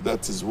think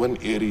that is one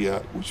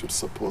area we should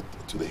support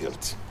to the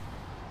health.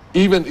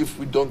 Even if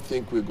we don't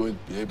think we're going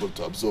to be able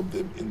to absorb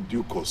them in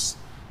due course,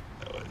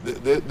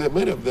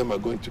 many of them are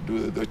going to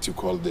do what you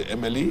call the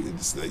MLE,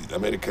 it's the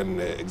American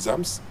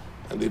exams,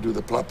 and they do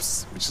the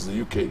PLAPS, which is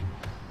the UK.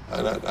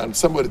 And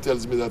somebody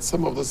tells me that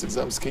some of those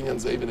exams,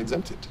 Kenyans are even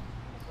exempted.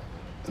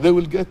 They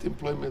will get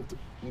employment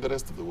in the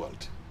rest of the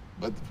world.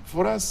 But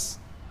for us,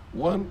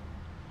 one,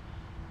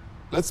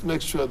 let's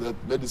make sure that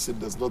medicine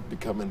does not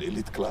become an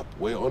elite club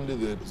where only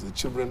the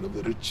children of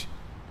the rich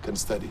can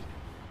study.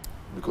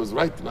 Because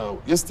right now,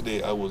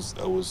 yesterday I was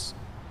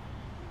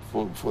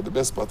for the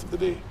best part of the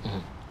day,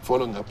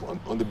 following up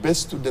on the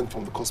best student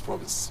from the Coast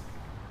Province,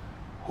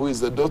 who is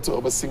the daughter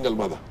of a single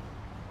mother,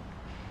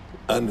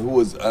 and who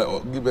was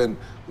given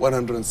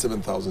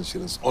 107,000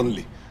 shillings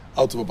only,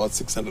 out of about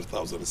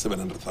 600,000 or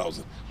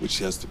 700,000, which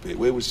she has to pay.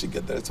 Where will she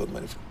get the rest of the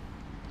money from?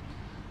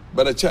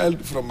 But a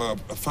child from a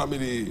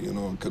family, you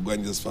know,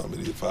 Kagwanja's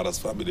family, Farah's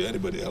family,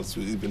 anybody else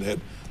who even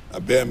had a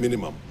bare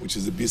minimum, which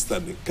is a B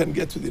standing, can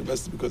get to the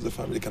university because the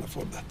family can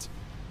afford that.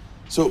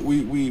 So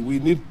we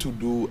need to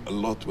do a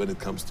lot when it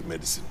comes to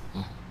medicine.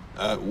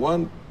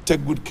 One,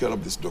 take good care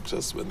of these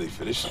doctors when they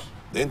finish.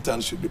 The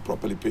interns should be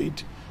properly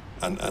paid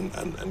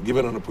and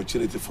given an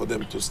opportunity for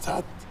them to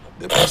start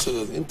their process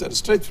as interns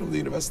straight from the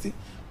university.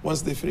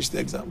 Once they finish the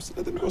exams,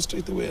 let them go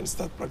straight away and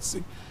start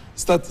practicing,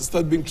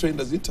 start being trained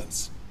as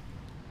interns.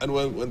 And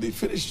when they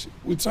finish,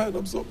 we try and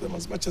absorb them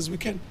as much as we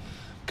can.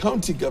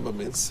 County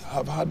governments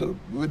have had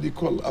what they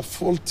call a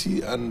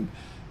faulty and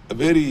a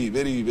very,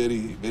 very, very,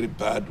 very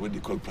bad what they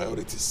call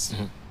priorities.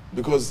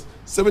 Because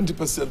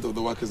 70% of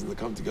the workers in the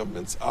county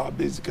governments are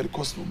basically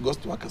ghost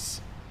workers.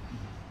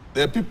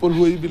 There are people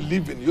who even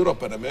live in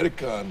Europe and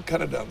America and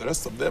Canada and the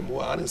rest of them who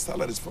are earning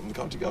salaries from the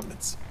county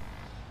governments.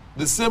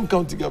 The same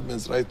county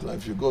governments right now,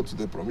 if you go to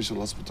the provincial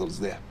hospitals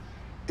there,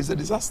 it's a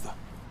disaster.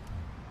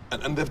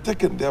 And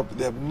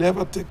they have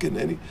never taken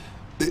any,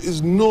 there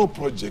is no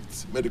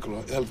project,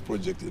 medical health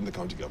project in the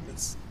county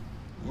governments.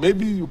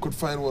 Maybe you could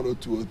find 1 or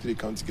 2 or 3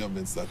 county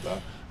governments that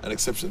are an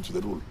exception to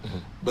the rule.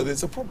 But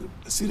there's a problem,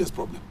 a serious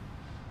problem.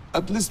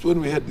 At least when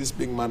we had this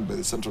being manned by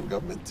the central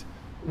government,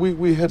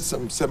 we had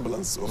some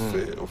semblance of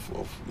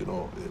you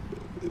know,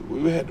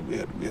 we had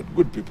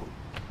good people.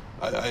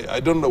 I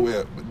don't know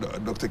where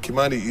Dr.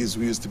 Kimani is,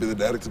 who used to be the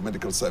Director of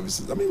Medical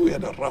Services. I mean, we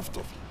had a raft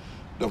of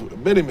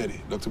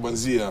many, Dr.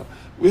 Manzia.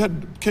 We had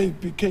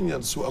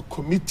Kenyans who are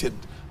committed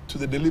to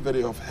the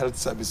delivery of health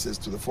services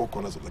to the 4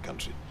 corners of the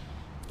country.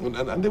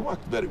 And they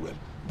worked very well.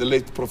 The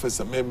late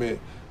Professor Meme,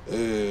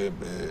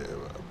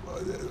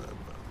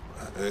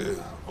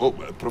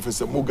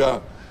 Professor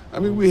Muga. I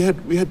mean, we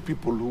had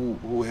people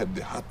who had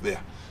the heart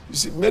there. You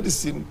see,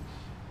 medicine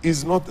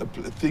is not a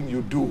thing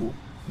you do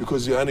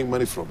because you're earning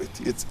money from it.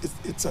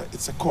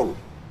 It's a call.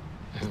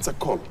 It's a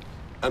call.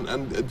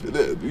 And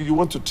you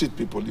want to treat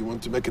people, you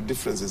want to make a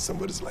difference in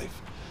somebody's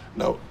life.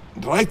 Now,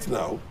 right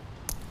now,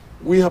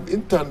 we have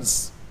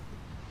interns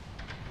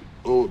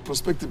or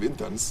prospective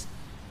interns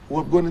who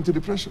have gone into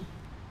depression.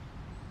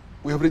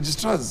 We have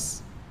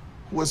registrars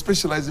who are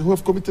specializing, who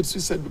have committed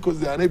suicide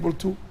because they are unable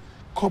to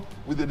cope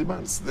with the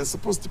demands. They're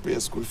supposed to pay a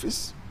school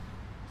fees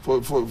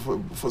for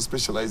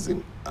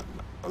specializing.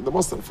 The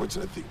most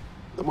unfortunate thing.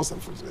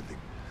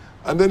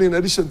 And then in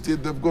addition to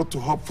it, they've got to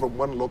hop from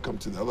one locum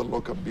to the other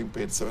locum, being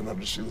paid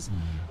 700 shillings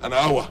an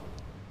hour.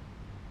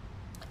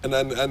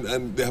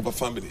 And they have a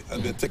family,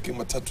 and they're taking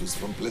matatus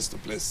from place to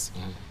place.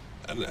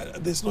 And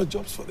there's no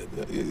jobs for them.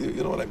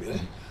 You know what I mean?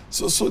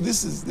 So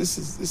this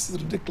is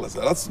ridiculous.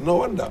 That's no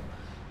wonder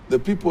the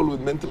people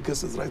with mental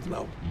cases right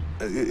now.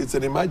 It's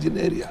an imagined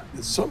area.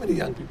 There's so many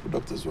young people,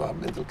 doctors, who have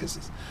mental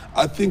cases.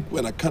 I think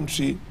when a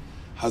country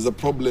has a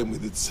problem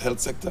with its health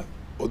sector,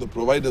 or the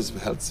providers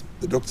of health,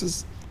 the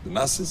doctors, the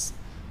nurses,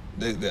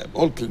 they're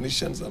all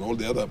clinicians and all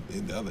the other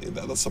in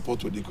the other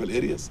support with equal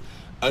areas,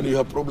 and you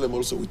have problem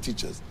also with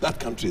teachers, that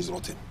country is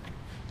rotten.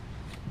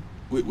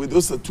 With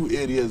those 2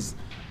 areas,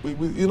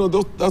 you know,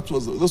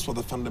 those were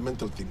the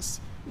fundamental things.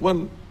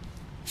 One,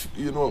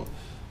 you know,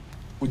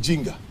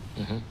 ujinga,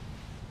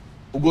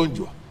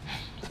 ugonjwa.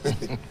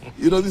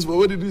 You know this,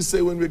 what did we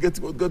say when we got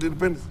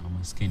independence?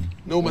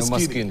 No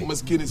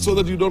maskini, so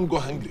that you don't go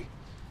hungry.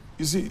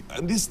 You see,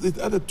 and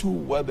the other 2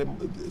 were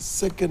the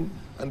second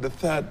and the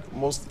third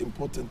most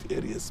important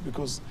areas,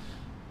 because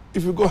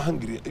if you go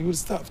hungry, you will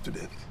starve to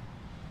death.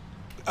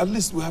 At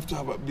least we have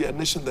to be a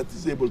nation that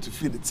is able to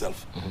feed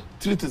itself,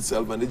 treat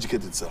itself, and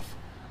educate itself.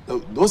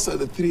 Now, those are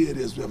the 3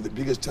 areas we have the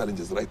biggest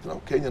challenges right now.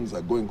 Kenyans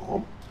are going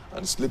home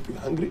and sleeping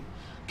hungry.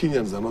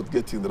 Kenyans are not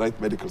getting the right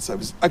medical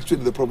service.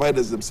 Actually, the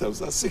providers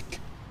themselves are sick.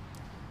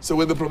 So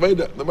when the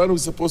provider, the man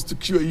who's supposed to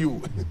cure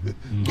you,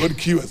 God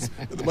cures,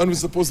 the man who's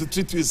supposed to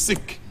treat you is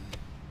sick.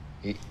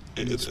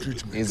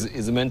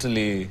 Is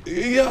mentally...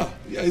 Yeah,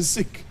 he's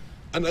sick.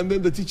 And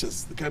then the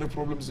teachers, the kind of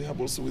problems we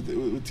have also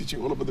with teaching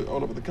all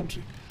over the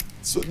country.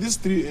 So these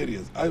 3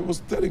 areas, I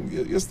was telling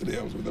yesterday,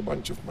 I was with a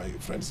bunch of my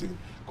friends,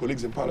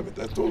 colleagues in Parliament.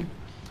 I told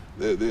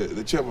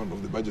the chairman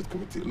of the budget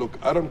committee, look,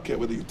 I don't care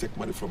whether you take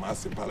money from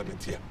us in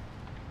Parliament here.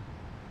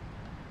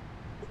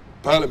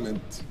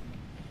 Parliament,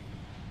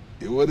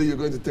 whether you're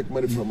going to take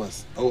money from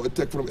us or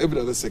take from every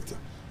other sector,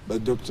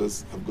 but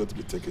doctors have got to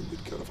be taken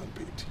good care of and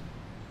paid.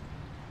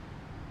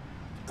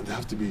 And they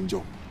have to be in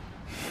job.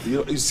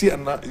 You see,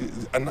 an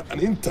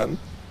intern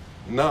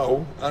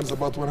now earns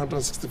about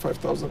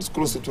 165,000, it's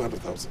close to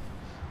 200,000.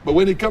 But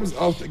when he comes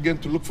out again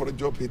to look for a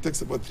job, he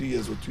takes about 3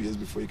 years or 2 years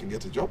before he can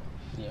get a job.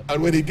 Yep.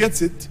 And when he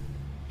gets it,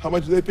 how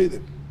much do they pay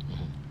them?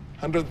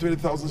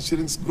 120,000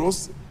 shillings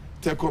gross,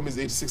 take home is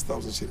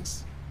 86,000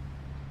 shillings.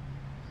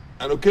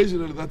 And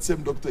occasionally that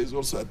same doctor is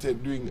also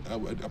doing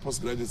a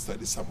postgraduate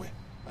study somewhere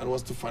and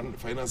wants to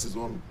finance his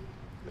own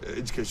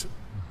education,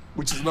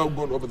 which is now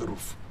gone over the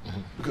roof.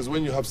 Because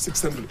when you have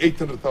 600,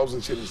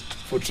 800,000 shillings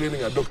for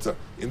training a doctor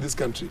in this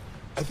country,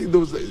 I think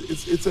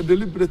it's a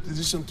deliberate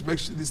decision to make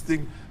this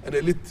thing an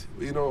elite,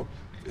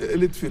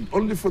 elite field,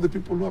 only for the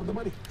people who have the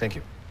money. Thank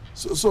you.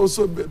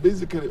 So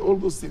basically, all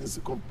those things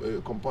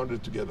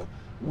compounded together,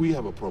 we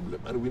have a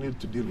problem, and we need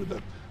to deal with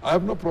that. I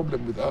have no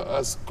problem with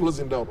us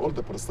closing down all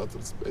the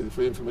parastatals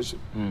for information.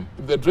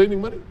 If they're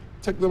draining money,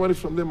 take the money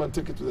from them and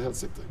take it to the health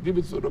sector. Give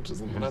it to the doctors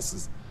and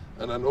nurses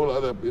and all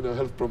other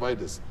health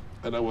providers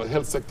and our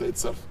health sector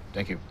itself.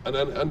 Thank you.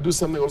 And do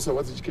something also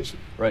about education.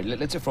 Right.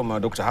 Let's hear from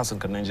Dr. Hassan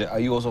Kanenje. Are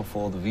you also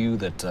for the view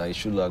that it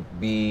should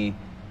be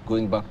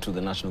going back to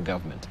the national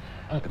government?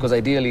 Because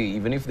ideally,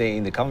 even if they're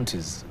in the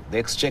counties, the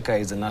exchequer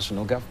is the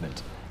national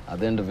government at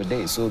the end of the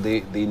day. So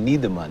they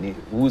need the money.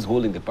 Who's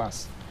holding the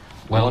purse?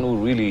 Well, the one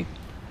who really,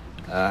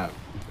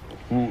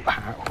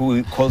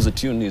 who calls the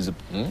tune is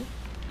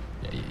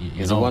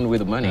the one with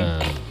the money.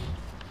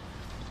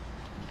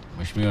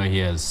 Mheshimiwa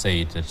here has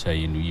said that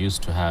you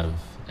used to have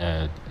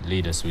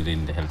leaders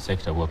within the health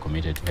sector who are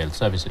committed to health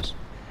services.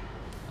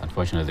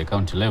 Unfortunately, at the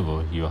county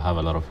level, you have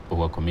a lot of people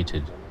who are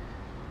committed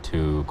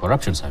to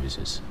corruption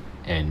services,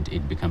 and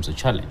it becomes a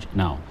challenge.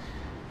 Now,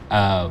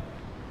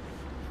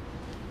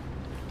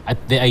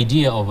 the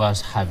idea of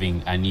us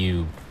having a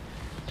new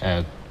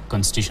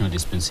constitutional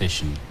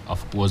dispensation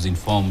was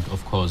informed,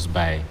 of course,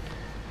 by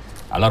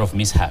a lot of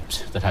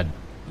mishaps that had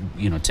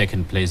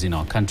taken place in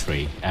our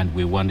country, and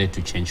we wanted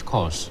to change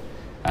course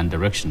and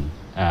direction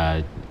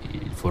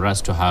for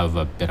us to have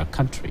a better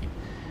country.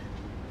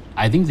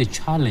 I think the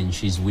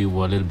challenge is we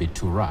were a little bit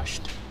too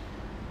rushed.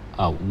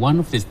 One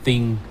of the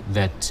things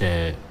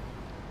that,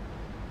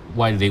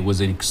 while there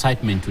was an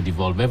excitement to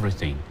devolve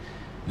everything,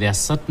 there are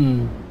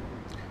certain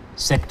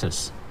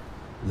sectors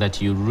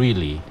that you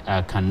really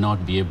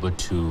cannot be able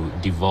to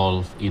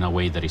devolve in a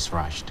way that is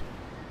rushed.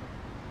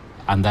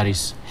 And that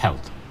is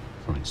health,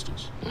 for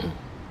instance.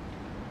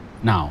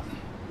 Now,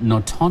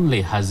 not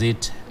only has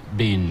it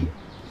been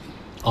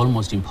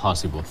almost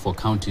impossible for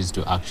counties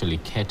to actually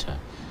cater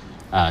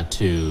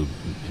to,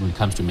 when it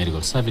comes to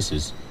medical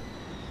services,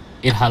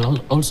 it has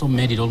also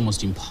made it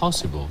almost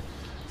impossible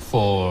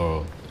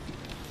for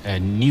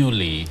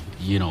newly,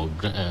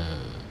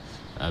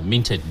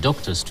 minted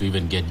doctors to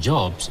even get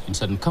jobs in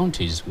certain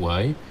counties.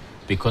 Why?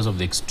 Because of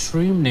the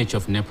extreme nature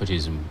of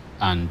nepotism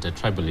and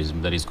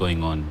tribalism that is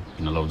going on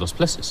in a lot of those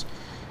places.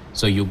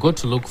 So you go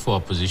to look for a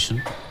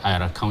position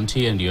at a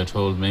county and you're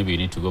told maybe you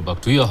need to go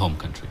back to your home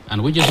country.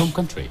 And which is home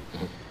country?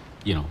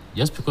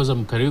 Just because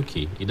I'm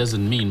Kariuki, it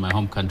doesn't mean my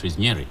home country is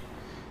Nyeri.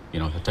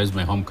 At times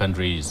my home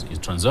country is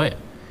Trans Nzoia.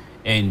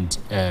 And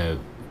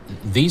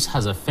this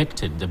has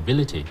affected the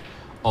ability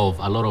of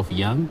a lot of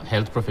young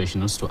health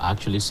professionals to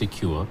actually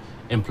secure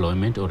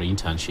employment or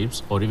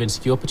internships or even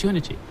secure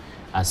opportunity.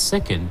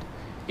 Second,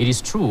 it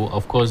is true,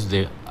 of course,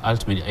 the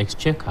ultimate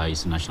exchequer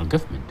is the national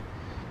government.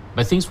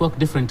 But things work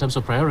different in terms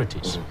of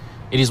priorities.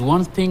 It is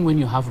one thing when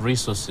you have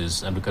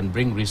resources and we can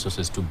bring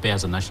resources to bear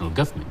as a national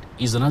government.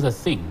 Is another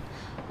thing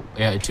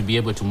to be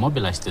able to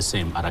mobilize the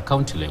same at a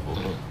county level,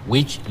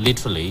 which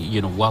literally,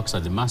 works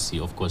at the mercy,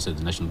 of course, of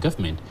the national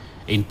government,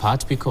 in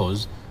part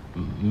because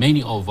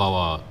many of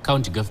our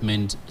county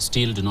governments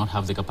still do not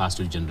have the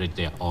capacity to generate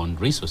their own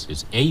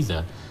resources,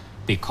 either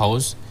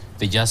because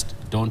they just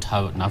don't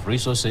have enough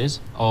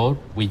resources, or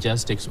we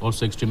just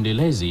also extremely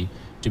lazy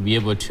to be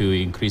able to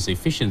increase the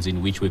efficiency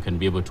in which we can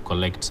be able to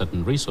collect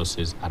certain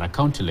resources at a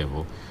county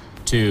level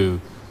to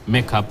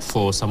make up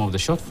for some of the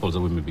shortfalls that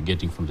we may be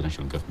getting from the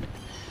national government.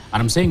 And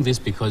I'm saying this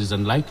because it's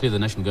unlikely the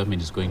national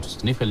government is going to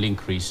significantly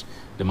increase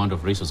the amount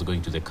of resources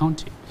going to the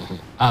county.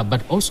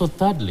 But also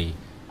thirdly,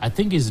 I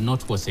think it's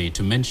noteworthy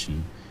to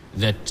mention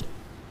that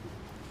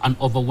an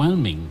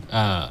overwhelming,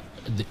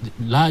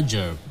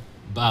 larger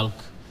bulk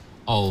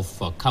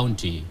of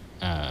county,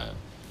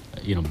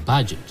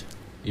 budget,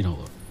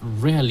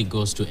 rarely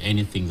goes to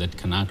anything that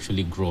can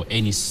actually grow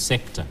any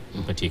sector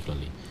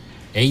particularly.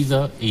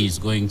 Either is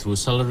going through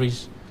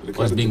salaries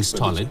or is being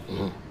stolen,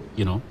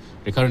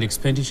 recurrent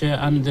expenditure,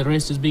 and the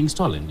rest is being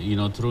stolen,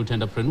 through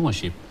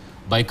entrepreneurship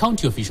by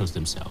county officials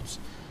themselves.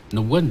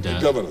 No wonder... The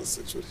governors,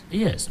 actually.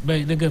 Yes, by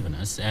the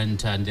governors and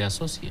their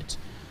associates.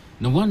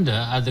 No wonder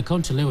at the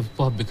county level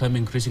people have become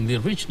increasingly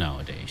rich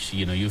nowadays.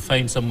 You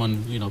find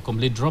someone,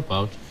 complete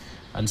dropout,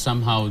 and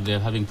somehow they're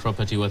having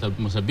property worth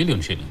almost $1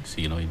 billion shillings,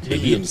 in 3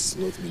 years.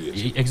 Not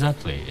millions.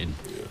 Exactly.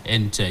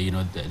 And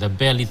they're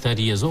barely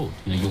 30 years old.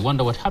 You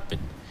wonder what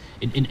happened.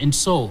 And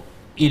so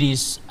it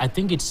is, I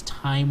think it's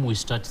time we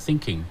start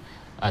thinking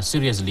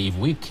seriously, if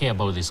we care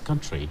about this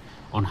country,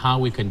 on how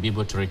we can be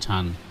able to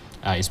return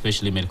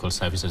especially medical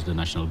services to the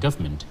national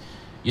government.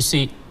 You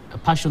see, a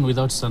passion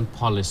without sound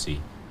policy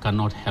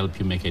cannot help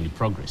you make any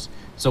progress.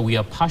 So we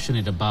are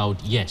passionate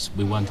about, yes,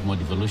 we want more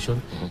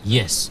devolution.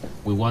 Yes,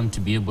 we want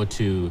to be able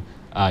to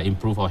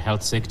improve our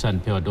health sector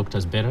and pay our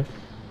doctors better.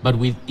 But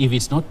if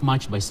it's not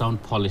matched by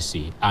sound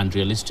policy and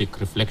realistic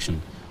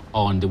reflection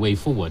on the way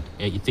forward,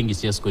 I think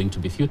it's just going to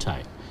be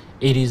futile.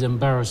 It is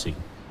embarrassing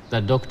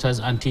that doctors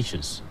and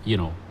teachers,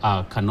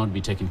 cannot be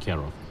taken care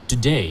of.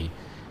 Today,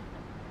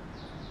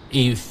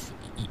 if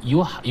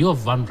you are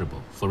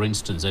vulnerable, for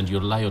instance, and you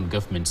rely on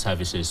government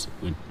services,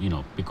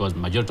 because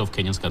majority of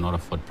Kenyans cannot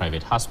afford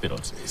private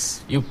hospitals,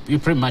 yes. You're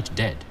pretty much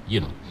dead,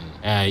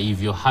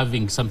 If you're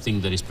having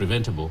something that is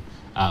preventable,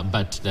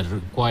 but that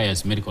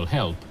requires medical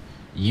help,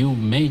 you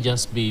may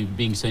just be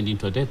being sent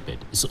into a deathbed.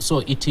 So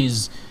it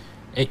is,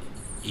 this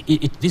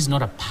is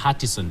not a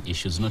partisan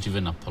issue, it's not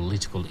even a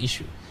political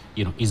issue.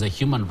 It's a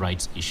human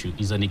rights issue,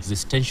 it's an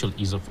existential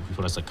issue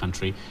for us as a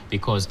country,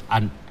 because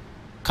a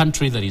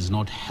country that is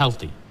not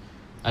healthy,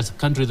 as a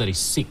country that is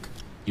sick,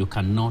 you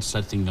cannot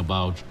start thinking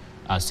about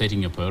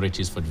setting your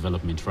priorities for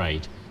development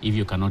right if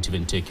you cannot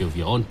even take care of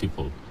your own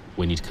people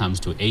when it comes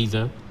to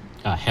either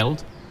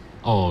health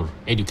or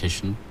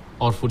education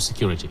or food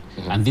security.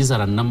 And these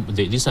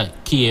are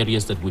key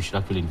areas that we should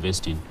actually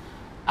invest in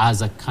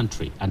as a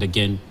country. And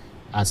again,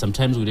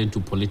 sometimes we tend to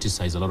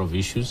politicize a lot of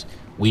issues.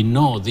 We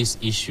know this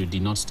issue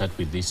did not start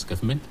with this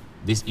government.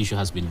 This issue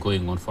has been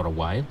going on for a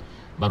while.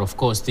 But of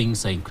course,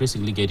 things are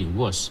increasingly getting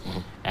worse.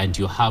 And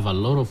you have a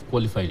lot of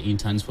qualified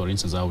interns, for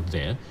instance, out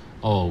there,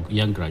 or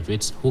young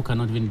graduates who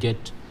cannot even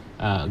get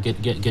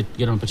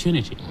an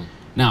opportunity.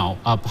 Now,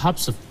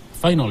 perhaps a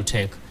final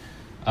take,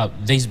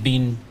 there's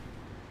been,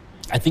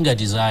 I think, a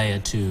desire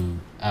to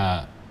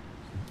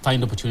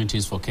find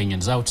opportunities for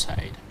Kenyans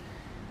outside.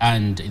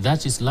 And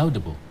that is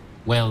laudable,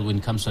 well, when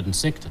it comes to certain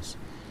sectors.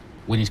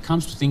 When it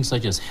comes to things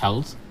such as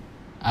health,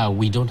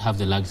 we don't have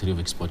the luxury of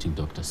exporting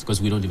doctors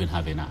because we don't even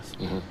have enough.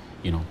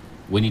 You know,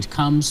 when it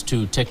comes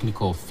to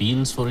technical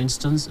fields, for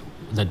instance,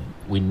 that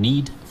we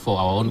need for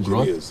our own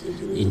growth,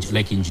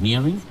 like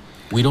engineering,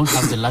 we don't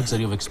have the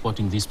luxury of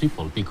exporting these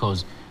people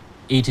because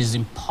it is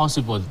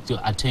impossible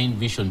to attain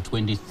Vision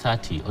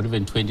 2030 or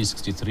even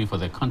 2063 for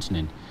the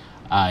continent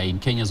in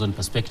Kenya's own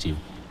perspective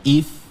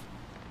if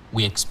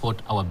we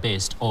export our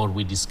best or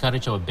we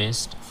discourage our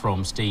best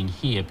from staying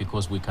here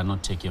because we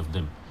cannot take care of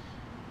them.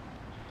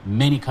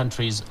 Many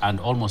countries and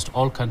almost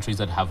all countries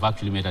that have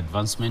actually made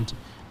advancement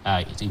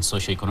in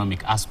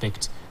socio-economic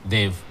aspects,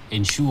 they've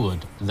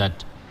ensured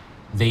that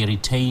they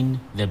retain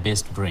their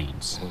best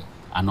brains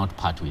and not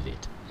part with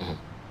it.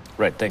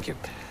 Right, thank you.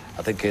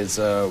 I think it's,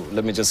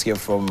 let me just hear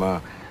from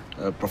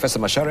Professor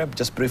Mashareb,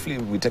 just briefly.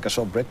 We take a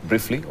short break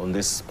briefly on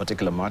this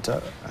particular matter,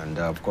 and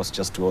of course,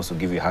 just to also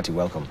give you a hearty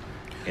welcome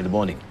in the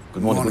morning.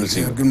 Good morning, good to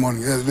see you. Good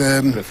morning.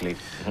 Briefly.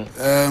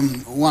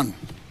 One,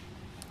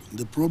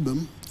 the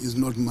problem is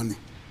not money.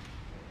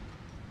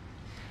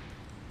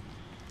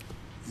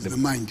 It's the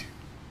mind.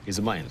 It's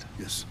the mind?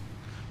 Yes.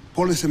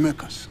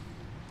 Policymakers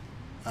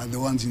are the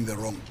ones in the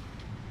wrong.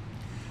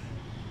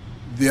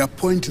 They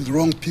appoint the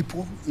wrong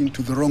people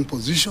into the wrong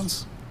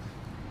positions,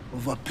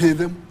 overpay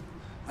them,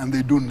 and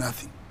they do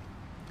nothing.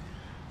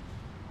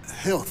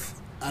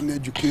 Health and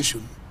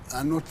education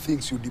are not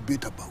things you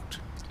debate about.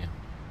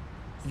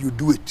 You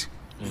do it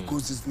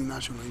because it's the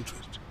national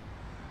interest.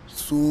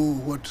 So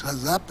what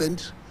has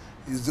happened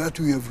is that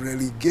we have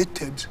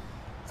relegated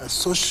a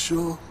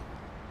social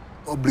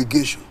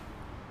obligation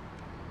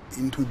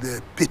into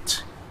the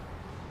pit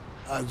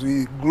as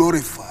we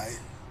glorify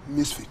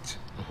misfits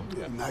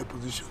in high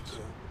positions.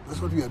 That's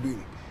what we are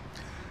doing.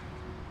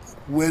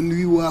 When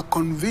we were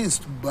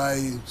convinced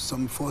by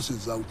some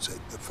forces outside,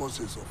 the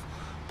forces of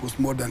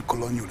postmodern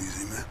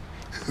colonialism,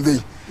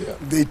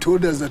 they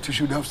told us that we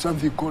should have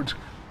something called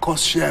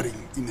cost sharing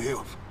in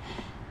health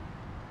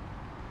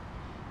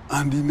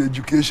and in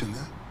education.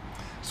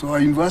 So our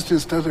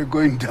universities started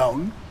going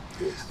down,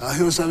 our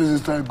health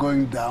services started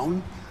going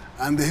down,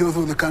 and the health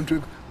of the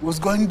country was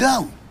going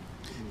down.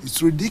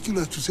 It's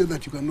ridiculous to say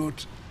that you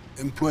cannot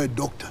employ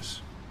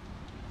doctors.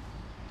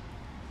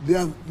 They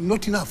are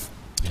not enough.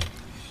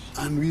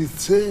 And we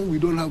say we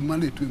don't have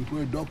money to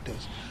employ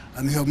doctors,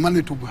 and we have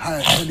money to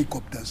hire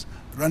helicopters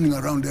running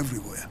around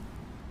everywhere.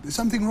 There's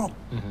something wrong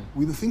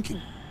with the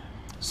thinking.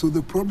 So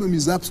the problem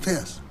is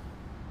upstairs,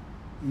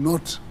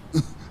 not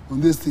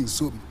on these things.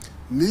 So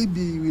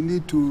maybe we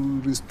need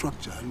to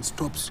restructure and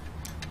stop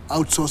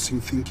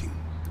outsourcing thinking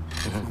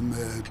from,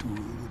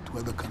 to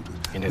other countries.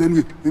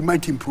 Then we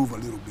might improve a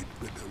little bit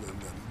better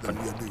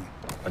than we are doing.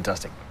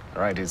 Fantastic.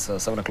 All right, it's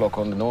 7 o'clock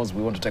on the nose.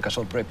 We want to take a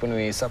short break. When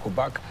we circle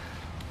back,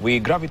 we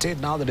gravitate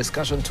now the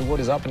discussion to what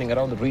is happening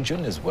around the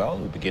region as well.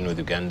 We begin with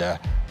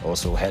Uganda,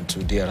 also head to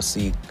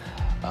DRC,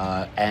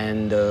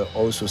 and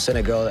also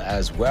Senegal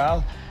as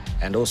well.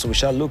 And also we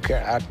shall look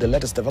at the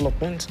latest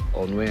development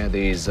on where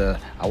there is a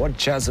word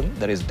chasm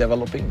that is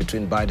developing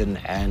between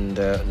Biden and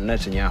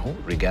Netanyahu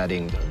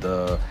regarding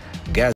the gas